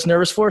I'm the most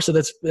nervous for. So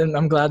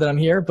I'm glad that I'm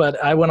here,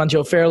 but I went on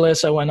Joe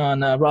Fairless. I went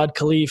on Rod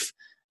Khleif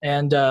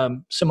and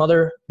some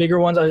other bigger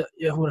ones.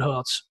 What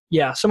else?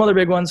 Yeah, some other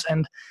big ones.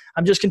 And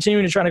I'm just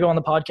continuing to try to go on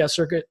the podcast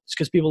circuit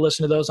because people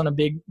listen to those on a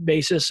big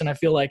basis. And I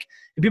feel like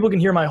if people can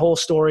hear my whole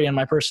story and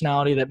my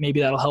personality, that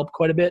maybe that'll help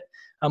quite a bit.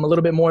 A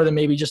little bit more than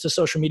maybe just a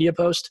social media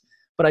post.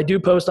 But I do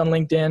post on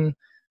LinkedIn.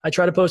 I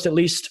try to post at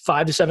least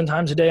 5 to 7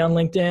 times a day on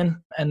LinkedIn.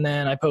 And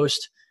then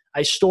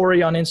I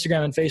story on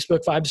Instagram and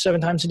Facebook 5 to 7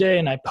 times a day.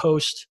 And I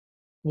post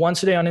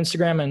once a day on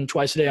Instagram and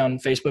twice a day on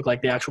Facebook,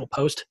 like the actual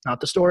post, not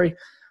the story.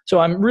 So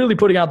I'm really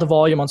putting out the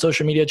volume on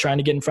social media, trying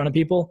to get in front of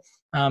people.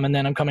 And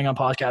then I'm coming on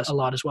podcasts a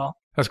lot as well.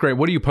 That's great.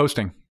 What are you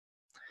posting?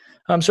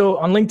 So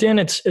on LinkedIn,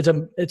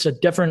 it's a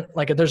different,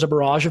 there's a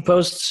barrage of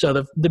posts. So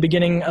the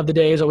beginning of the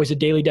day is always a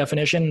daily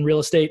definition in real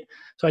estate.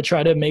 So I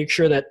try to make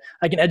sure that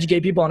I can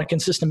educate people on a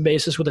consistent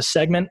basis with a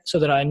segment so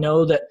that I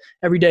know that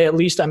every day, at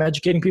least I'm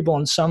educating people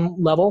on some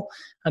level.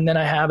 And then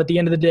I have at the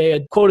end of the day,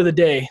 a quote of the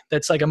day.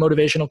 That's like a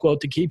motivational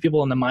quote to keep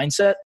people in the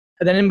mindset.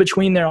 And then in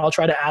between there, I'll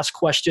try to ask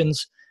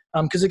questions.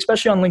 Because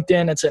especially on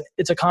LinkedIn,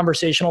 it's a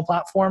conversational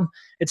platform.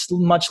 It's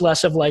much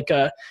less of like,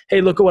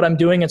 hey, look at what I'm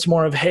doing. It's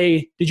more of,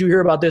 hey, did you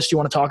hear about this? Do you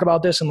want to talk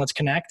about this? And let's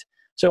connect.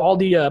 So all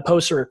the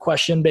posts are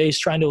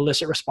question-based, trying to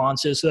elicit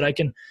responses so that I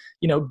can,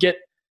 get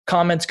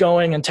comments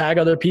going and tag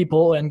other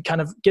people and kind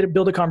of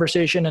build a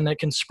conversation, and it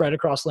can spread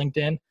across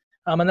LinkedIn.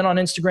 And then on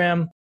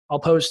Instagram, I'll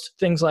post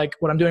things like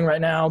what I'm doing right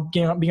now,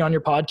 being on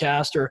your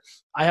podcast, or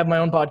I have my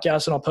own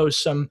podcast and I'll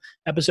post some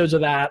episodes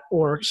of that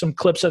or some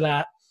clips of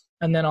that.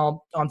 And then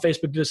I'll on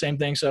Facebook do the same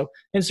thing. So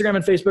Instagram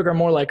and Facebook are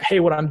more like,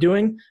 hey, what I'm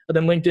doing. But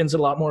then LinkedIn's a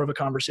lot more of a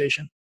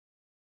conversation.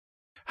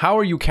 How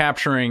are you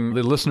capturing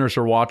the listeners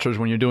or watchers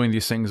when you're doing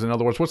these things? In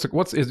other words, do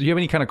you have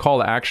any kind of call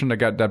to action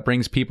that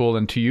brings people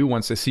into you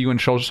once they see you in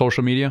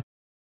social media?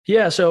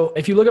 Yeah. So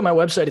if you look at my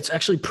website, it's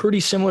actually pretty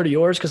similar to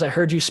yours because I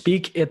heard you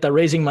speak at the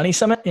Raising Money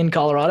Summit in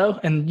Colorado,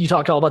 and you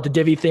talked all about the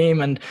Divvy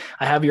theme, and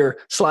I have your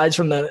slides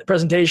from the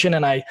presentation,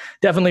 and I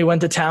definitely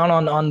went to town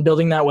on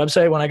building that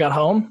website when I got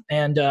home.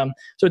 And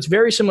so it's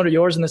very similar to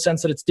yours in the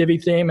sense that it's Divvy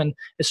theme. And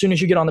as soon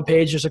as you get on the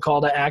page, there's a call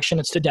to action.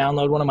 It's to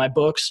download one of my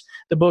books.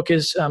 The book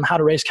is How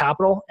to Raise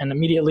Capital. And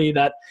immediately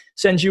that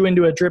sends you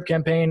into a drip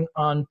campaign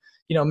on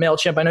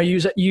MailChimp. I know you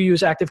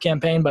use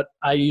ActiveCampaign, but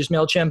I use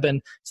MailChimp, and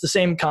it's the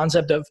same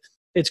concept of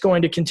it's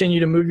going to continue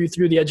to move you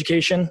through the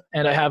education.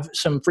 And I have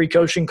some free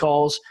coaching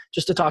calls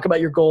just to talk about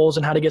your goals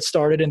and how to get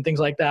started and things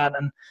like that.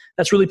 And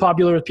that's really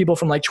popular with people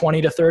from like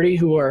 20 to 30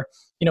 who are,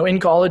 in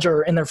college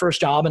or in their first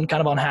job and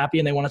kind of unhappy.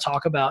 And they want to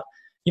talk about,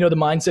 the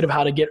mindset of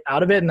how to get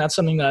out of it. And that's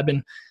something that I've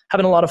been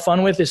having a lot of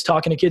fun with, is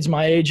talking to kids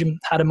my age and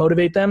how to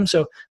motivate them.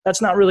 So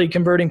that's not really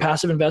converting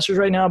passive investors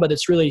right now, but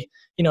it's really,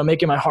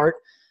 making my heart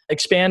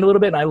expand a little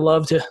bit. And I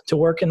love to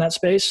work in that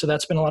space. So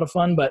that's been a lot of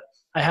fun. But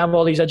I have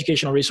all these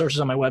educational resources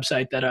on my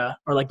website that are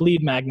like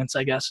lead magnets,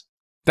 I guess.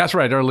 That's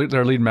right. They're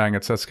lead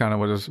magnets. That's kind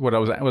of what I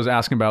was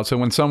asking about. So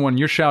when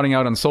you're shouting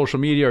out on social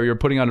media, or you're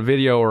putting out a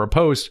video or a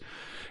post,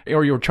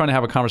 or you're trying to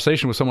have a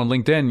conversation with someone on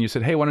LinkedIn, you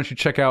said, hey, why don't you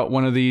check out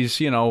one of these,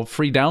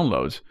 free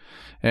downloads?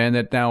 And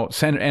that now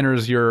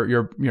enters your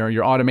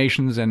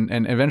automations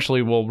and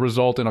eventually will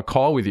result in a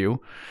call with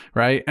you,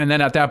 right? And then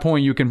at that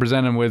point, you can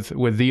present them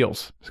with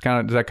deals. Is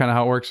that kind of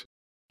how it works?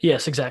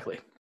 Yes, exactly.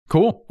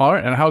 Cool. All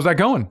right. And how's that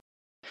going?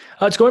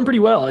 It's going pretty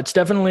well. It's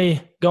definitely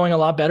going a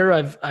lot better.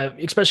 I've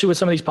especially with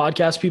some of these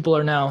podcasts, people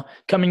are now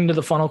coming into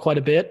the funnel quite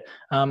a bit.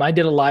 I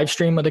did a live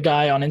stream with a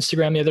guy on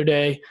Instagram the other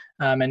day,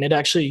 and it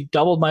actually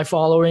doubled my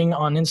following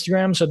on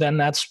Instagram. So then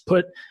that's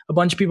put a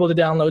bunch of people to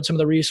download some of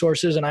the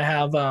resources. And I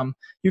have,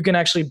 you can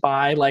actually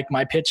buy like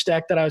my pitch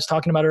deck that I was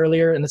talking about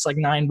earlier, and it's like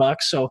 $9.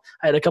 So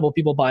I had a couple of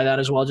people buy that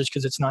as well, just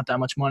because it's not that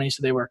much money.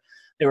 So they were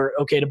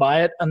okay to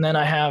buy it. And then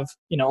I have,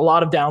 a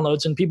lot of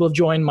downloads, and people have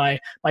joined my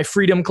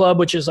Freedom Club,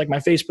 which is like my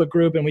Facebook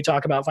group. And we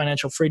talk about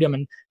financial freedom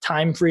and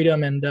time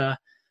freedom. And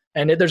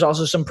there's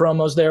also some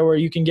promos there where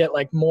you can get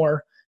like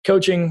more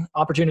coaching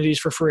opportunities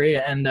for free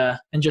and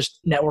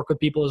just network with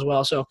people as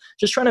well. So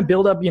just trying to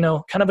build up,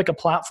 kind of like a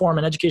platform,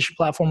 an education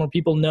platform where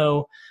people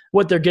know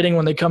what they're getting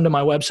when they come to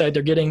my website.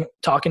 They're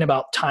talking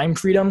about time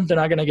freedom. They're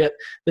not going to get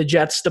the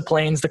jets, the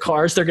planes, the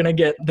cars. They're going to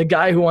get the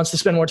guy who wants to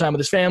spend more time with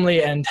his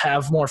family and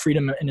have more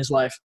freedom in his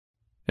life.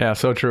 Yeah,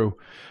 so true.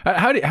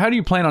 How do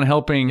you plan on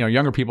helping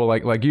younger people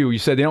like you? You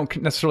said they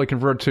don't necessarily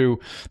convert to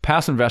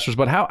passive investors,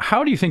 but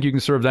how do you think you can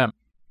serve them?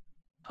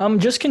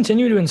 Just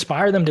continue to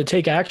inspire them to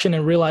take action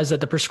and realize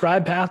that the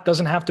prescribed path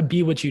doesn't have to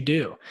be what you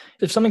do.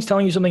 If something's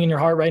telling you something in your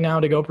heart right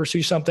now to go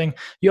pursue something,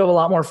 you have a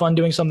lot more fun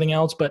doing something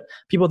else, but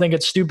people think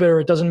it's stupid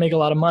or it doesn't make a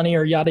lot of money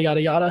or yada,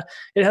 yada, yada.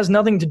 It has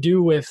nothing to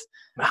do with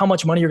how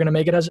much money you're going to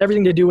make. It has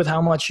everything to do with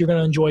how much you're going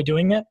to enjoy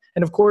doing it.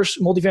 And of course,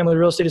 multifamily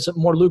real estate is a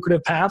more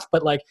lucrative path.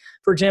 But like,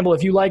 for example,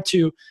 if you like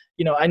to,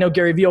 I know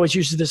Gary Vee always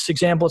uses this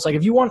example. It's like,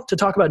 if you want to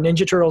talk about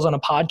Ninja Turtles on a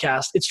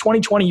podcast, it's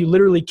 2020. You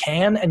literally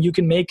can, and you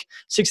can make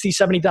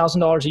 $60,000,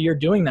 $70,000 a year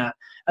doing that.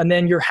 And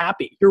then you're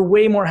happy. You're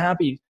way more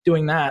happy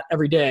doing that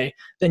every day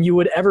than you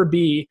would ever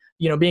be,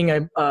 being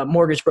a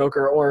mortgage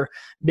broker or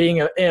being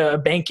a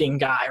banking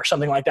guy or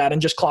something like that,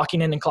 and just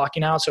clocking in and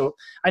clocking out. So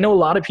I know a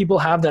lot of people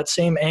have that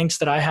same angst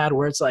that I had,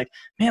 where it's like,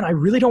 man, I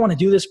really don't want to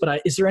do this,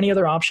 but is there any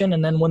other option?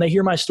 And then when they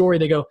hear my story,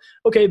 they go,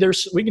 okay,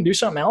 we can do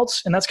something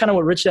else. And that's kind of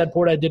what Rich Dad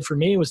Poor Dad did for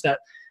me, was that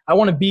I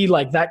want to be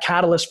like that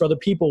catalyst for other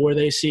people where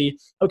they see,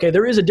 okay,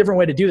 there is a different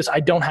way to do this. I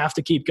don't have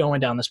to keep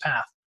going down this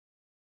path.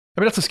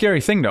 I mean, that's a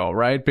scary thing though,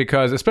 right?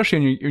 Because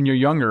especially when you're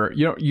younger,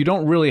 you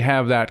don't really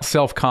have that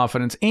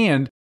self-confidence,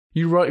 and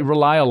you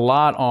rely a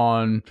lot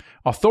on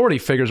authority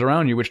figures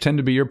around you, which tend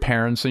to be your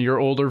parents and your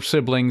older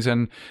siblings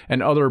and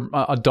other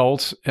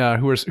adults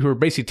who are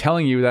basically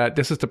telling you that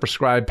this is the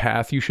prescribed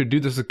path. You should do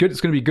this. It's good.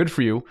 It's going to be good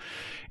for you.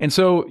 And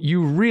so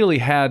you really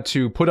had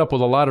to put up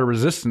with a lot of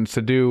resistance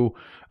to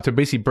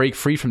basically break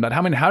free from that.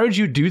 How did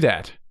you do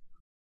that?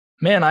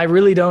 Man, I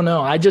really don't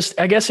know. I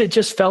guess it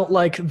just felt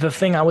like the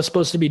thing I was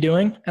supposed to be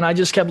doing. And I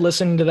just kept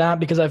listening to that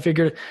because I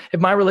figured if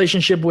my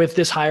relationship with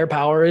this higher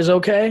power is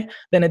okay,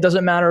 then it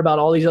doesn't matter about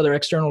all these other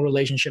external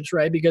relationships,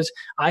 right? Because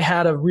I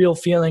had a real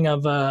feeling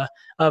of a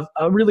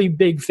really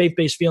big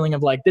faith-based feeling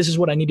of like, this is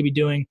what I need to be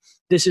doing.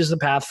 This is the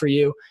path for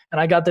you. And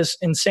I got this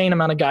insane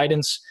amount of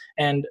guidance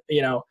and,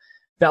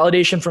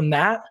 validation from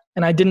that.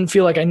 And I didn't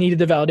feel like I needed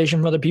the validation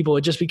from other people.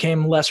 It just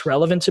became less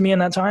relevant to me in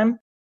that time.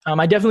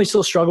 I definitely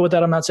still struggle with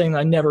that. I'm not saying that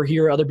I never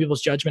hear other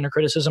people's judgment or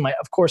criticism.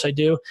 Of course I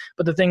do.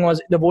 But the thing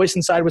was, the voice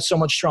inside was so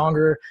much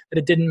stronger that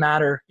it didn't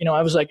matter.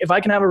 I was like, if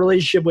I can have a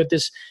relationship with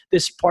this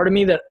part of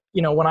me that,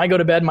 when I go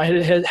to bed, my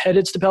head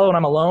hits the pillow and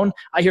I'm alone,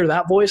 I hear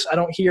that voice. I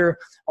don't hear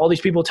all these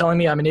people telling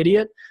me I'm an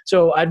idiot.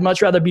 So I'd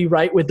much rather be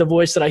right with the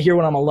voice that I hear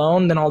when I'm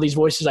alone than all these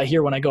voices I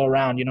hear when I go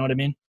around. You know what I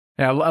mean?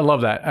 Yeah, I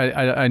love that.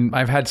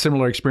 I've had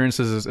similar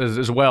experiences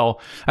as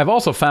well. I've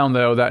also found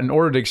though that in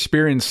order to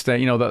experience that,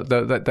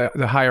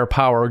 the higher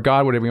power, or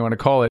God, whatever you want to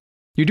call it,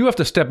 you do have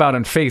to step out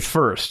in faith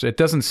first. It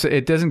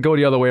doesn't go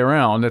the other way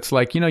around. It's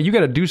like, you got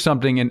to do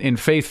something in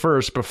faith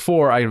first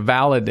before I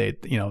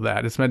validate,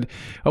 that. It's meant.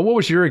 What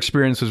was your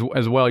experience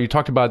as well? You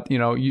talked about,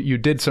 you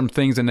did some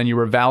things and then you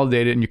were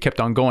validated and you kept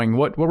on going.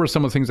 What were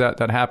some of the things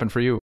that happened for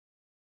you?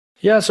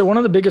 Yeah. So one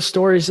of the biggest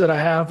stories that I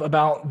have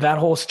about that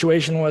whole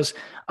situation was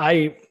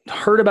I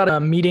heard about a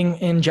meeting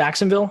in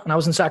Jacksonville and I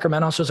was in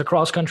Sacramento. So it's a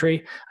cross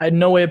country. I had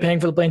no way of paying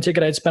for the plane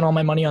ticket. I had spent all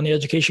my money on the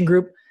education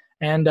group.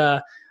 And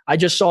I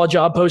just saw a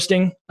job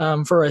posting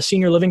for a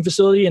senior living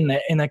facility in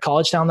the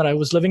college town that I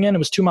was living in. It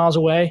was 2 miles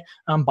away,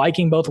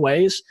 biking both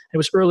ways. It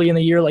was early in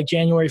the year, like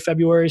January,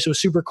 February. So it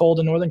was super cold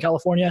in Northern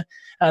California.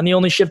 And the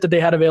only shift that they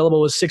had available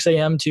was 6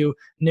 a.m. to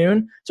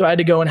noon. So I had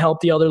to go and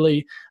help the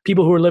elderly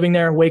people who were living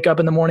there wake up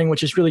in the morning,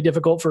 which is really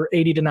difficult for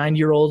 80 to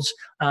 90-year-olds.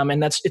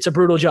 And it's a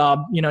brutal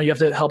job. You have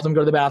to help them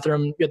go to the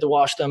bathroom, you have to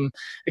wash them,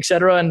 et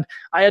cetera. And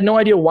I had no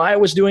idea why I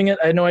was doing it.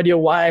 I had no idea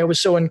why I was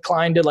so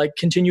inclined to like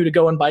continue to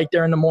go and bike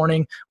there in the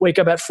morning, wake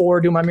up at 4,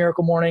 do my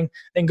miracle morning,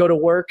 then go to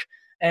work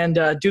and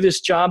do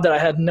this job that I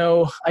had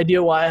no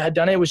idea why I had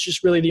done it. It was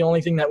just really the only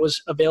thing that was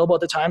available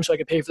at the time so I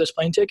could pay for this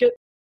plane ticket.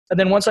 And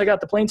then once I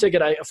got the plane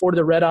ticket, I afforded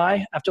a red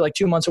eye after like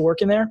 2 months of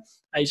working there.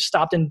 I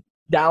stopped in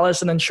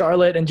Dallas and then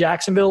Charlotte and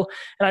Jacksonville.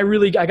 And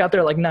I got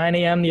there at like 9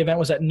 a.m. The event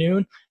was at noon.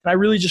 And I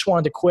really just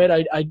wanted to quit.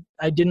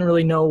 I didn't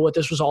really know what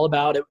this was all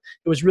about. It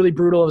was really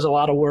brutal. It was a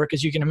lot of work,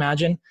 as you can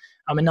imagine,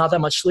 and not that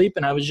much sleep.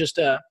 And I was just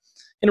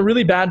in a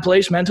really bad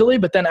place mentally.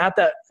 But then at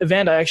that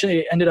event, I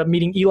actually ended up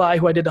meeting Eli,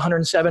 who I did the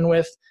 107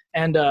 with,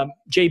 and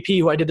JP,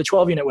 who I did the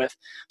 12 unit with.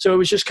 So it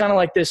was just kind of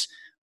like this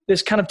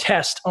kind of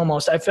test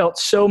almost. I felt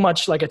so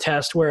much like a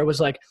test where it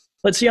was like,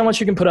 let's see how much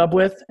you can put up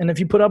with. And if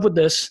you put up with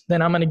this,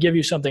 then I'm going to give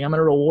you something. I'm going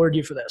to reward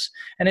you for this.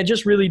 And it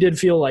just really did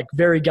feel like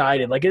very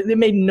guided. Like it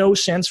made no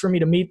sense for me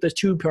to meet the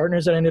 2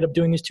 partners that I ended up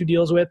doing these 2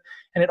 deals with.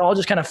 And it all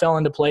just kind of fell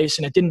into place.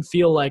 And it didn't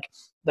feel like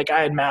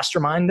I had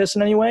masterminded this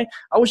in any way.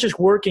 I was just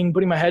working,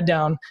 putting my head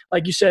down,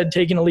 like you said,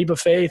 taking a leap of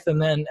faith.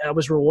 And then I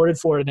was rewarded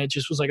for it. And it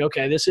just was like,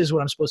 okay, this is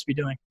what I'm supposed to be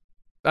doing.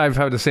 I've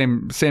had the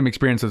same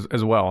experience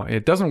as well.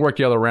 It doesn't work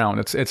the other round.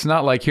 It's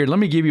not like, here, let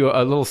me give you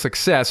a little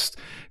success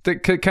to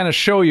kind of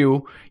show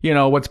you,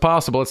 what's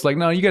possible. It's like,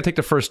 no, you got to take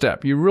the first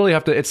step. You really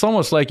have to. It's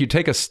almost like you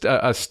take a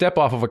step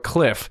off of a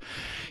cliff,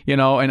 and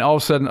all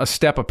of a sudden a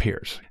step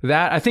appears.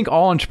 That I think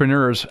all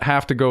entrepreneurs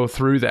have to go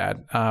through that.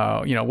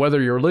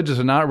 Whether you're religious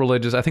or not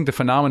religious, I think the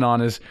phenomenon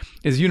is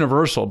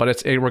universal,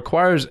 but it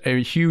requires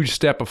a huge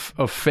step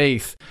of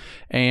faith.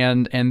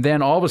 And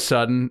then all of a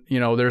sudden,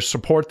 there's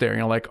support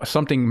there. Like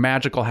something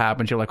magical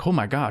happens. You're like, oh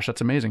my gosh,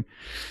 that's amazing.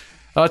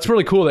 It's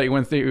really cool that you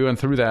went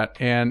through that.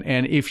 And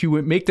if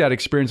you make that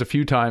experience a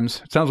few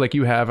times, it sounds like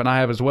you have, and I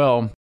have as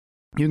well,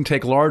 you can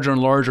take larger and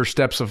larger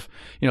steps of,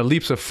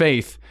 leaps of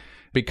faith,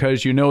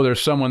 because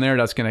there's someone there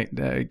that's going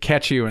to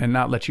catch you and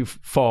not let you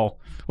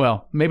fall.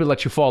 Well, maybe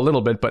let you fall a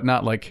little bit, but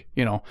not like,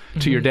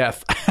 to your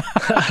death.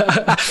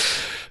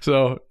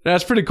 So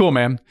that's pretty cool,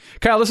 man.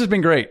 Kyle, this has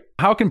been great.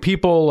 How can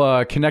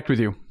people connect with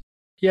you?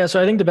 Yeah,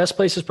 so I think the best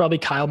place is probably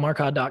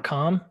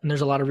kylemarcotte.com, and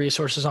there's a lot of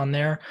resources on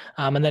there.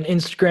 And then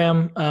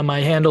Instagram,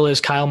 my handle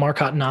is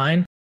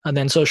kylemarcotte9. And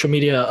then social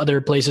media,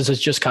 other places, is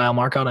just Kyle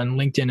Marcotte on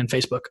LinkedIn and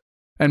Facebook.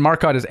 And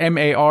Marcotte is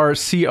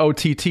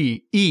Marcotte.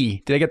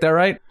 Did I get that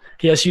right?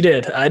 Yes, you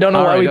did. I don't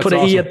know why we put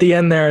an E at the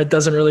end there. It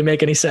doesn't really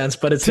make any sense,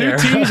 but it's 2 there.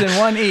 2 T's and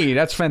 1 E.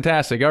 That's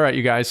fantastic. All right,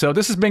 you guys. So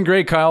this has been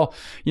great, Kyle.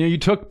 You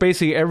took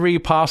basically every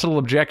possible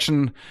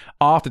objection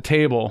off the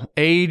table: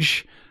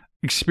 age,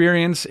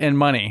 experience, and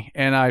money.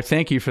 And I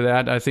thank you for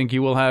that. I think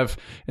you will have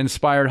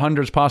inspired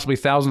hundreds, possibly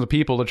thousands of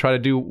people to try to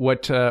do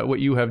what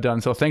you have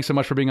done. So thanks so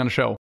much for being on the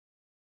show.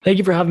 Thank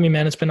you for having me,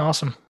 man. It's been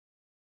awesome.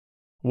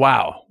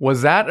 Wow.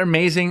 Was that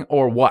amazing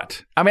or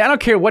what? I mean, I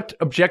don't care what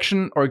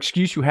objection or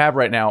excuse you have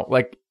right now.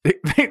 Like,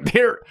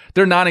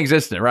 they're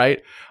non-existent,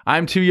 right?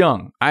 I'm too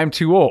young. I'm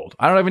too old.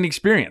 I don't have any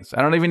experience.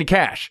 I don't have any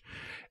cash.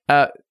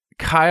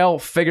 Kyle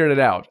figured it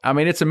out. I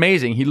mean, it's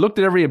amazing. He looked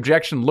at every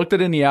objection, looked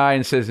it in the eye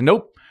and says,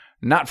 nope,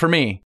 not for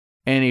me.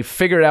 And he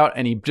figured it out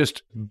and he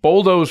just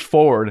bulldozed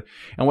forward.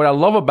 And what I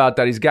love about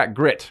that, he's got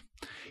grit.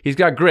 He's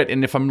got grit.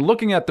 And if I'm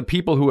looking at the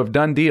people who have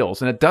done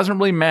deals, and it doesn't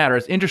really matter,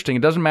 it's interesting.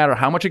 It doesn't matter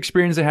how much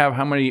experience they have,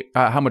 how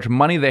much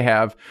money they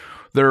have,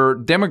 their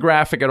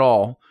demographic at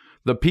all.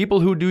 The people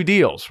who do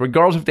deals,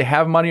 regardless if they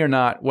have money or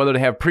not, whether they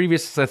have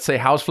previous, let's say,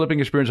 house flipping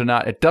experience or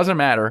not, it doesn't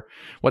matter.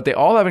 What they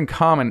all have in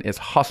common is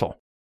hustle.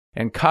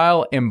 And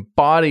Kyle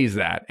embodies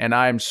that. And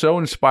I am so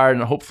inspired,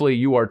 and hopefully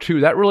you are too.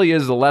 That really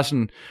is the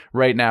lesson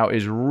right now,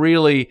 is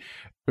really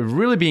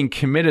being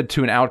committed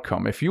to an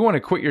outcome. If you want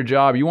to quit your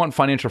job, you want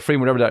financial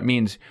freedom, whatever that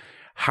means,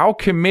 how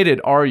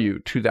committed are you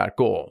to that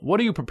goal? What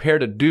are you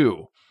prepared to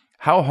do?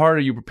 How hard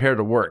are you prepared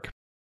to work?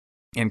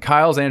 And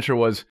Kyle's answer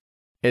was,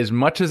 as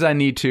much as I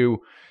need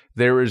to.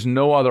 There is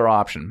no other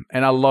option.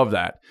 And I love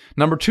that.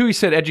 Number 2, he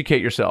said,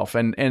 educate yourself.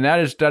 And that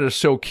is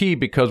so key,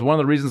 because one of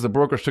the reasons the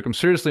brokers took him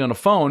seriously on the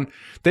phone,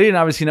 they didn't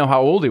obviously know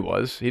how old he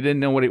was. He didn't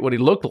know what he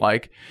looked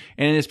like.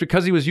 And it's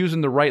because he was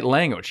using the right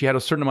language. He had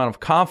a certain amount of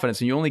confidence,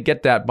 and you only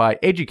get that by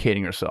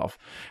educating yourself.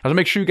 I want to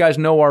make sure you guys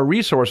know our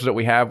resources that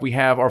we have. We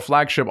have our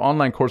flagship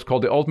online course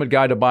called The Ultimate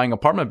Guide to Buying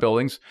Apartment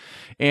Buildings.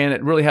 And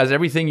it really has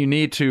everything you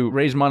need to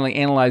raise money,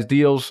 analyze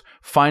deals,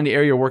 find the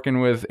area you're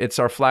working with. It's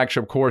our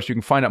flagship course. You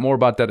can find out more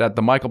about that at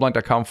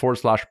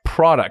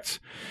themichaelblank.com/products.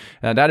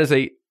 That is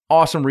a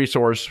awesome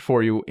resource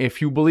for you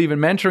if you believe in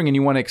mentoring and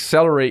you want to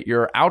accelerate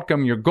your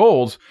outcome, your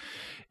goals.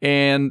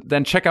 And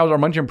then check out our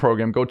mentoring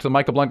program. Go to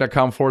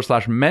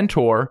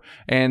themichaelblank.com/mentor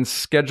and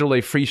schedule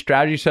a free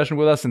strategy session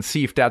with us and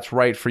see if that's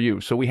right for you.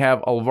 So we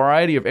have a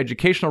variety of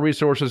educational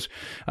resources,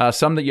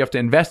 some that you have to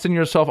invest in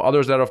yourself,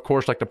 others that, of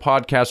course, like the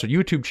podcast or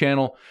YouTube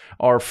channel,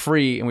 are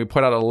free, and we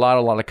put out a lot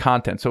of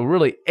content. So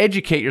really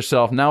educate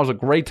yourself. Now is a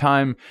great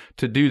time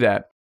to do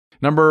that.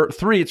 Number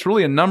 3, it's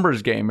really a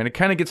numbers game, and it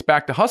kind of gets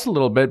back to hustle a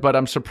little bit, but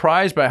I'm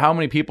surprised by how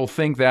many people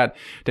think that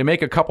they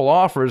make a couple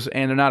offers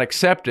and they're not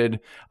accepted.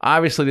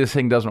 Obviously, this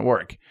thing doesn't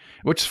work.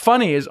 What's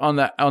funny is on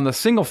the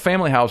single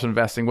family house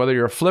investing, whether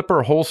you're a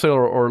flipper,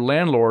 wholesaler, or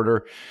landlord,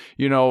 or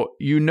you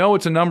know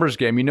it's a numbers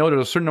game. You know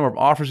there's a certain number of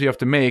offers you have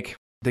to make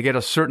to get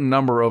a certain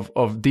number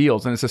of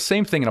deals. And it's the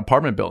same thing in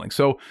apartment building.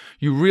 So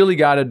you really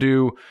got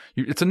to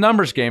it's a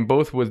numbers game,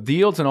 both with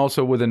deals and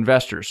also with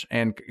investors.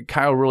 And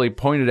Kyle really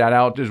pointed that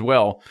out as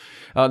well.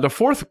 The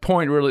 4th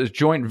point really is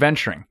joint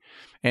venturing.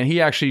 And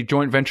he actually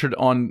joint ventured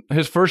on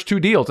his first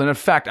 2 deals. And in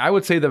fact, I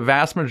would say the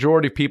vast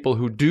majority of people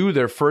who do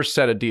their first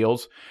set of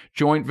deals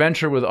joint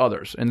venture with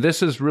others. And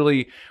this is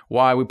really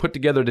why we put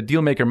together the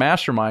Dealmaker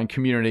Mastermind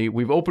community.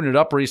 We've opened it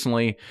up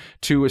recently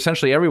to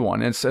essentially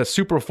everyone. It's a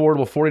super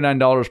affordable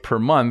 $49 per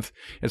month.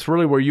 It's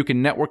really where you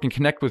can network and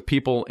connect with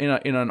people in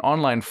an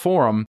online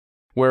forum,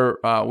 where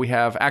we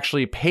have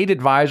actually paid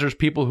advisors,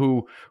 people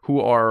who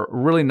are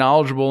really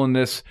knowledgeable in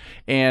this,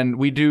 and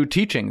we do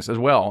teachings as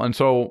well. And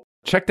so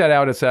check that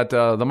out. It's at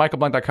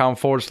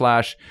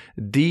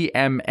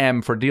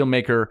themichaelblank.com/DMM for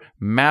Dealmaker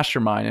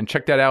Mastermind. And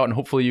check that out, and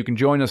hopefully you can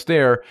join us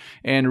there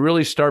and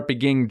really start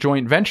beginning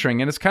joint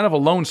venturing. And it's kind of a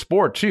lone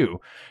sport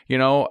too,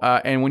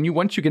 and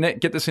once you can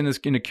get this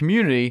in a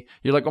community,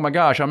 you're like, oh my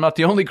gosh, I'm not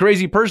the only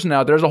crazy person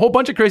out there. There's a whole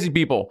bunch of crazy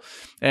people,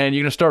 and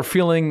you're going to start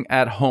feeling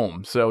at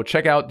home. So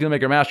check out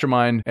Dealmaker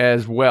Mastermind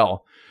as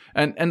well.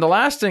 And the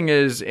last thing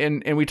is,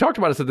 and we talked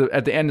about this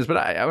at the end, but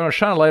I want to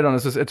shine a light on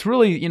this. It's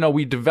really,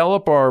 we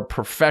develop our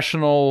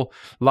professional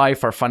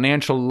life, our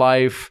financial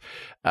life,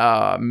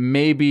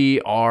 maybe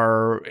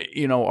we're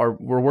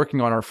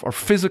working on our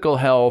physical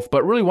health,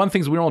 but really one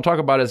thing we don't talk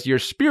about is your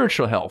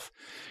spiritual health.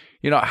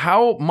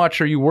 How much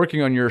are you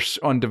working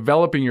on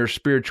developing your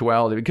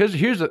spirituality? Because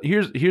here's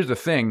the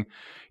thing,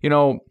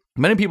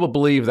 many people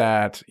believe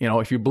that,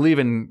 if you believe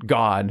in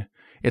God,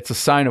 it's a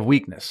sign of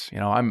weakness.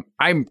 I'm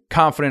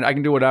confident I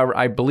can do whatever.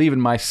 I believe in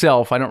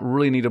myself. I don't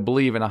really need to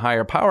believe in a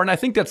higher power. And I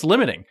think that's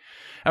limiting.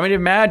 I mean,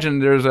 imagine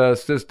there's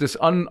this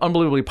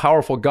unbelievably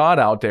powerful God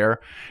out there,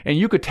 and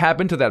you could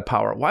tap into that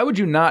power. Why would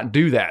you not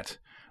do that?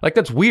 Like,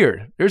 that's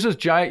weird. There's this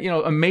giant,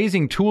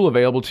 amazing tool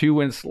available to you,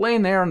 and it's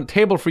laying there on the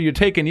table for you to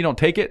take, and you don't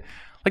take it.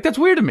 Like, that's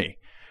weird to me.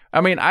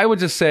 I mean, I would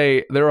just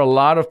say there are a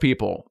lot of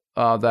people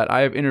that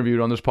I have interviewed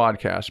on this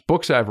podcast,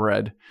 books I've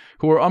read,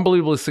 who are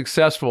unbelievably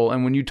successful.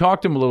 And when you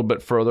talk to them a little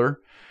bit further,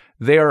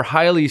 they are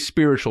highly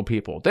spiritual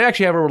people. They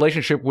actually have a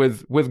relationship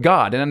with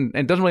God. And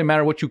it doesn't really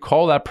matter what you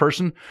call that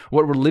person,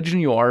 what religion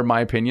you are, in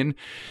my opinion,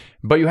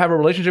 but you have a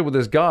relationship with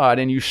this God,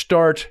 and you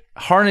start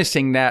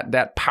harnessing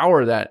that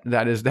power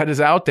that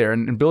is out there,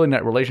 and building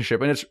that relationship.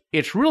 And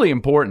it's really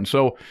important.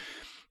 So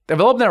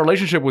developing that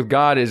relationship with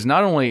God is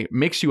not only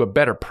makes you a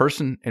better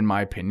person, in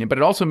my opinion, but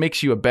it also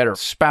makes you a better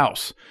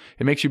spouse.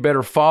 It makes you a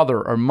better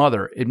father or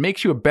mother. It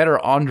makes you a better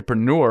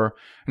entrepreneur,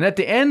 and And at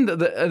the end of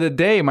the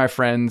day, my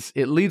friends,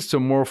 it leads to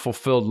a more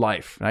fulfilled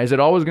life. Now, is it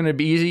always going to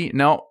be easy?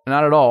 No,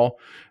 not at all.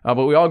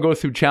 But we all go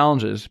through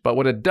challenges. But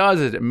what it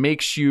does is it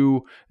makes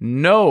you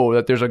know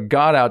that there's a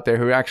God out there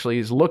who actually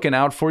is looking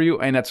out for you,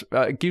 and it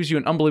gives you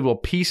an unbelievable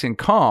peace and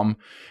calm.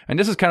 And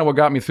this is kind of what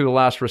got me through the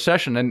last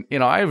recession.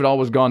 And I had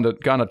always gone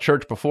to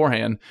church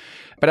beforehand,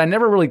 but I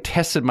never really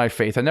tested my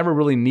faith. I never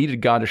really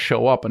needed God to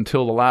show up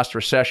until the last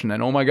recession.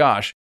 And oh my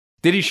gosh,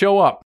 did he show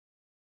up?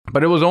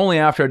 But it was only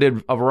after I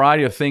did a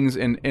variety of things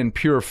in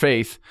pure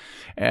faith.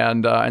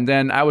 And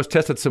then I was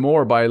tested some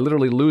more by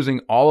literally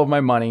losing all of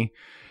my money,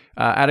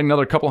 adding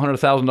another couple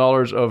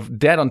 $100,000 of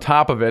debt on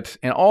top of it,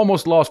 and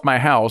almost lost my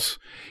house.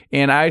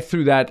 And I,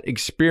 through that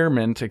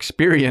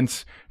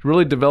experience,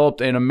 really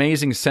developed an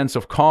amazing sense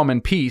of calm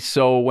and peace.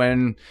 So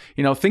when,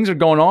 things are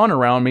going on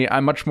around me,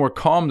 I'm much more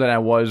calm than I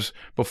was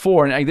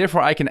before. And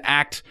therefore I can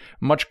act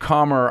much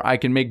calmer. I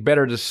can make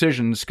better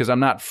decisions because I'm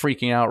not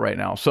freaking out right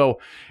now. So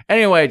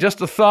anyway,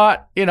 just a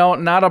thought,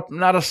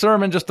 not a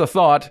sermon, just a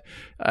thought.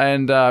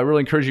 And I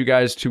really encourage you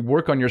guys to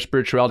work on your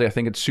spirituality. I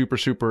think it's super,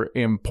 super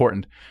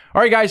important.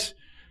 All right, guys,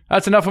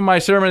 that's enough of my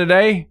sermon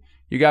today.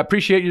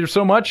 Appreciate you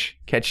so much.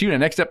 Catch you in the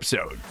next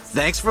episode.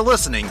 Thanks for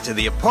listening to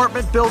the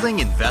Apartment Building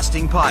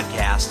Investing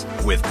Podcast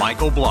with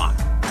Michael Blank.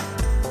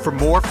 For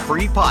more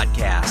free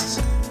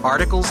podcasts,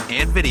 articles,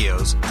 and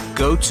videos,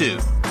 go to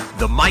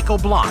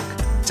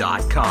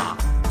themichaelblank.com.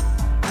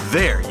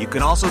 There, you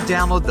can also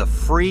download the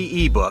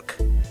free ebook,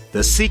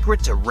 The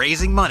Secret to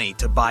Raising Money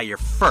to Buy Your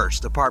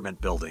First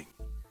Apartment Building.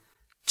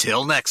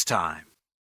 Till next time.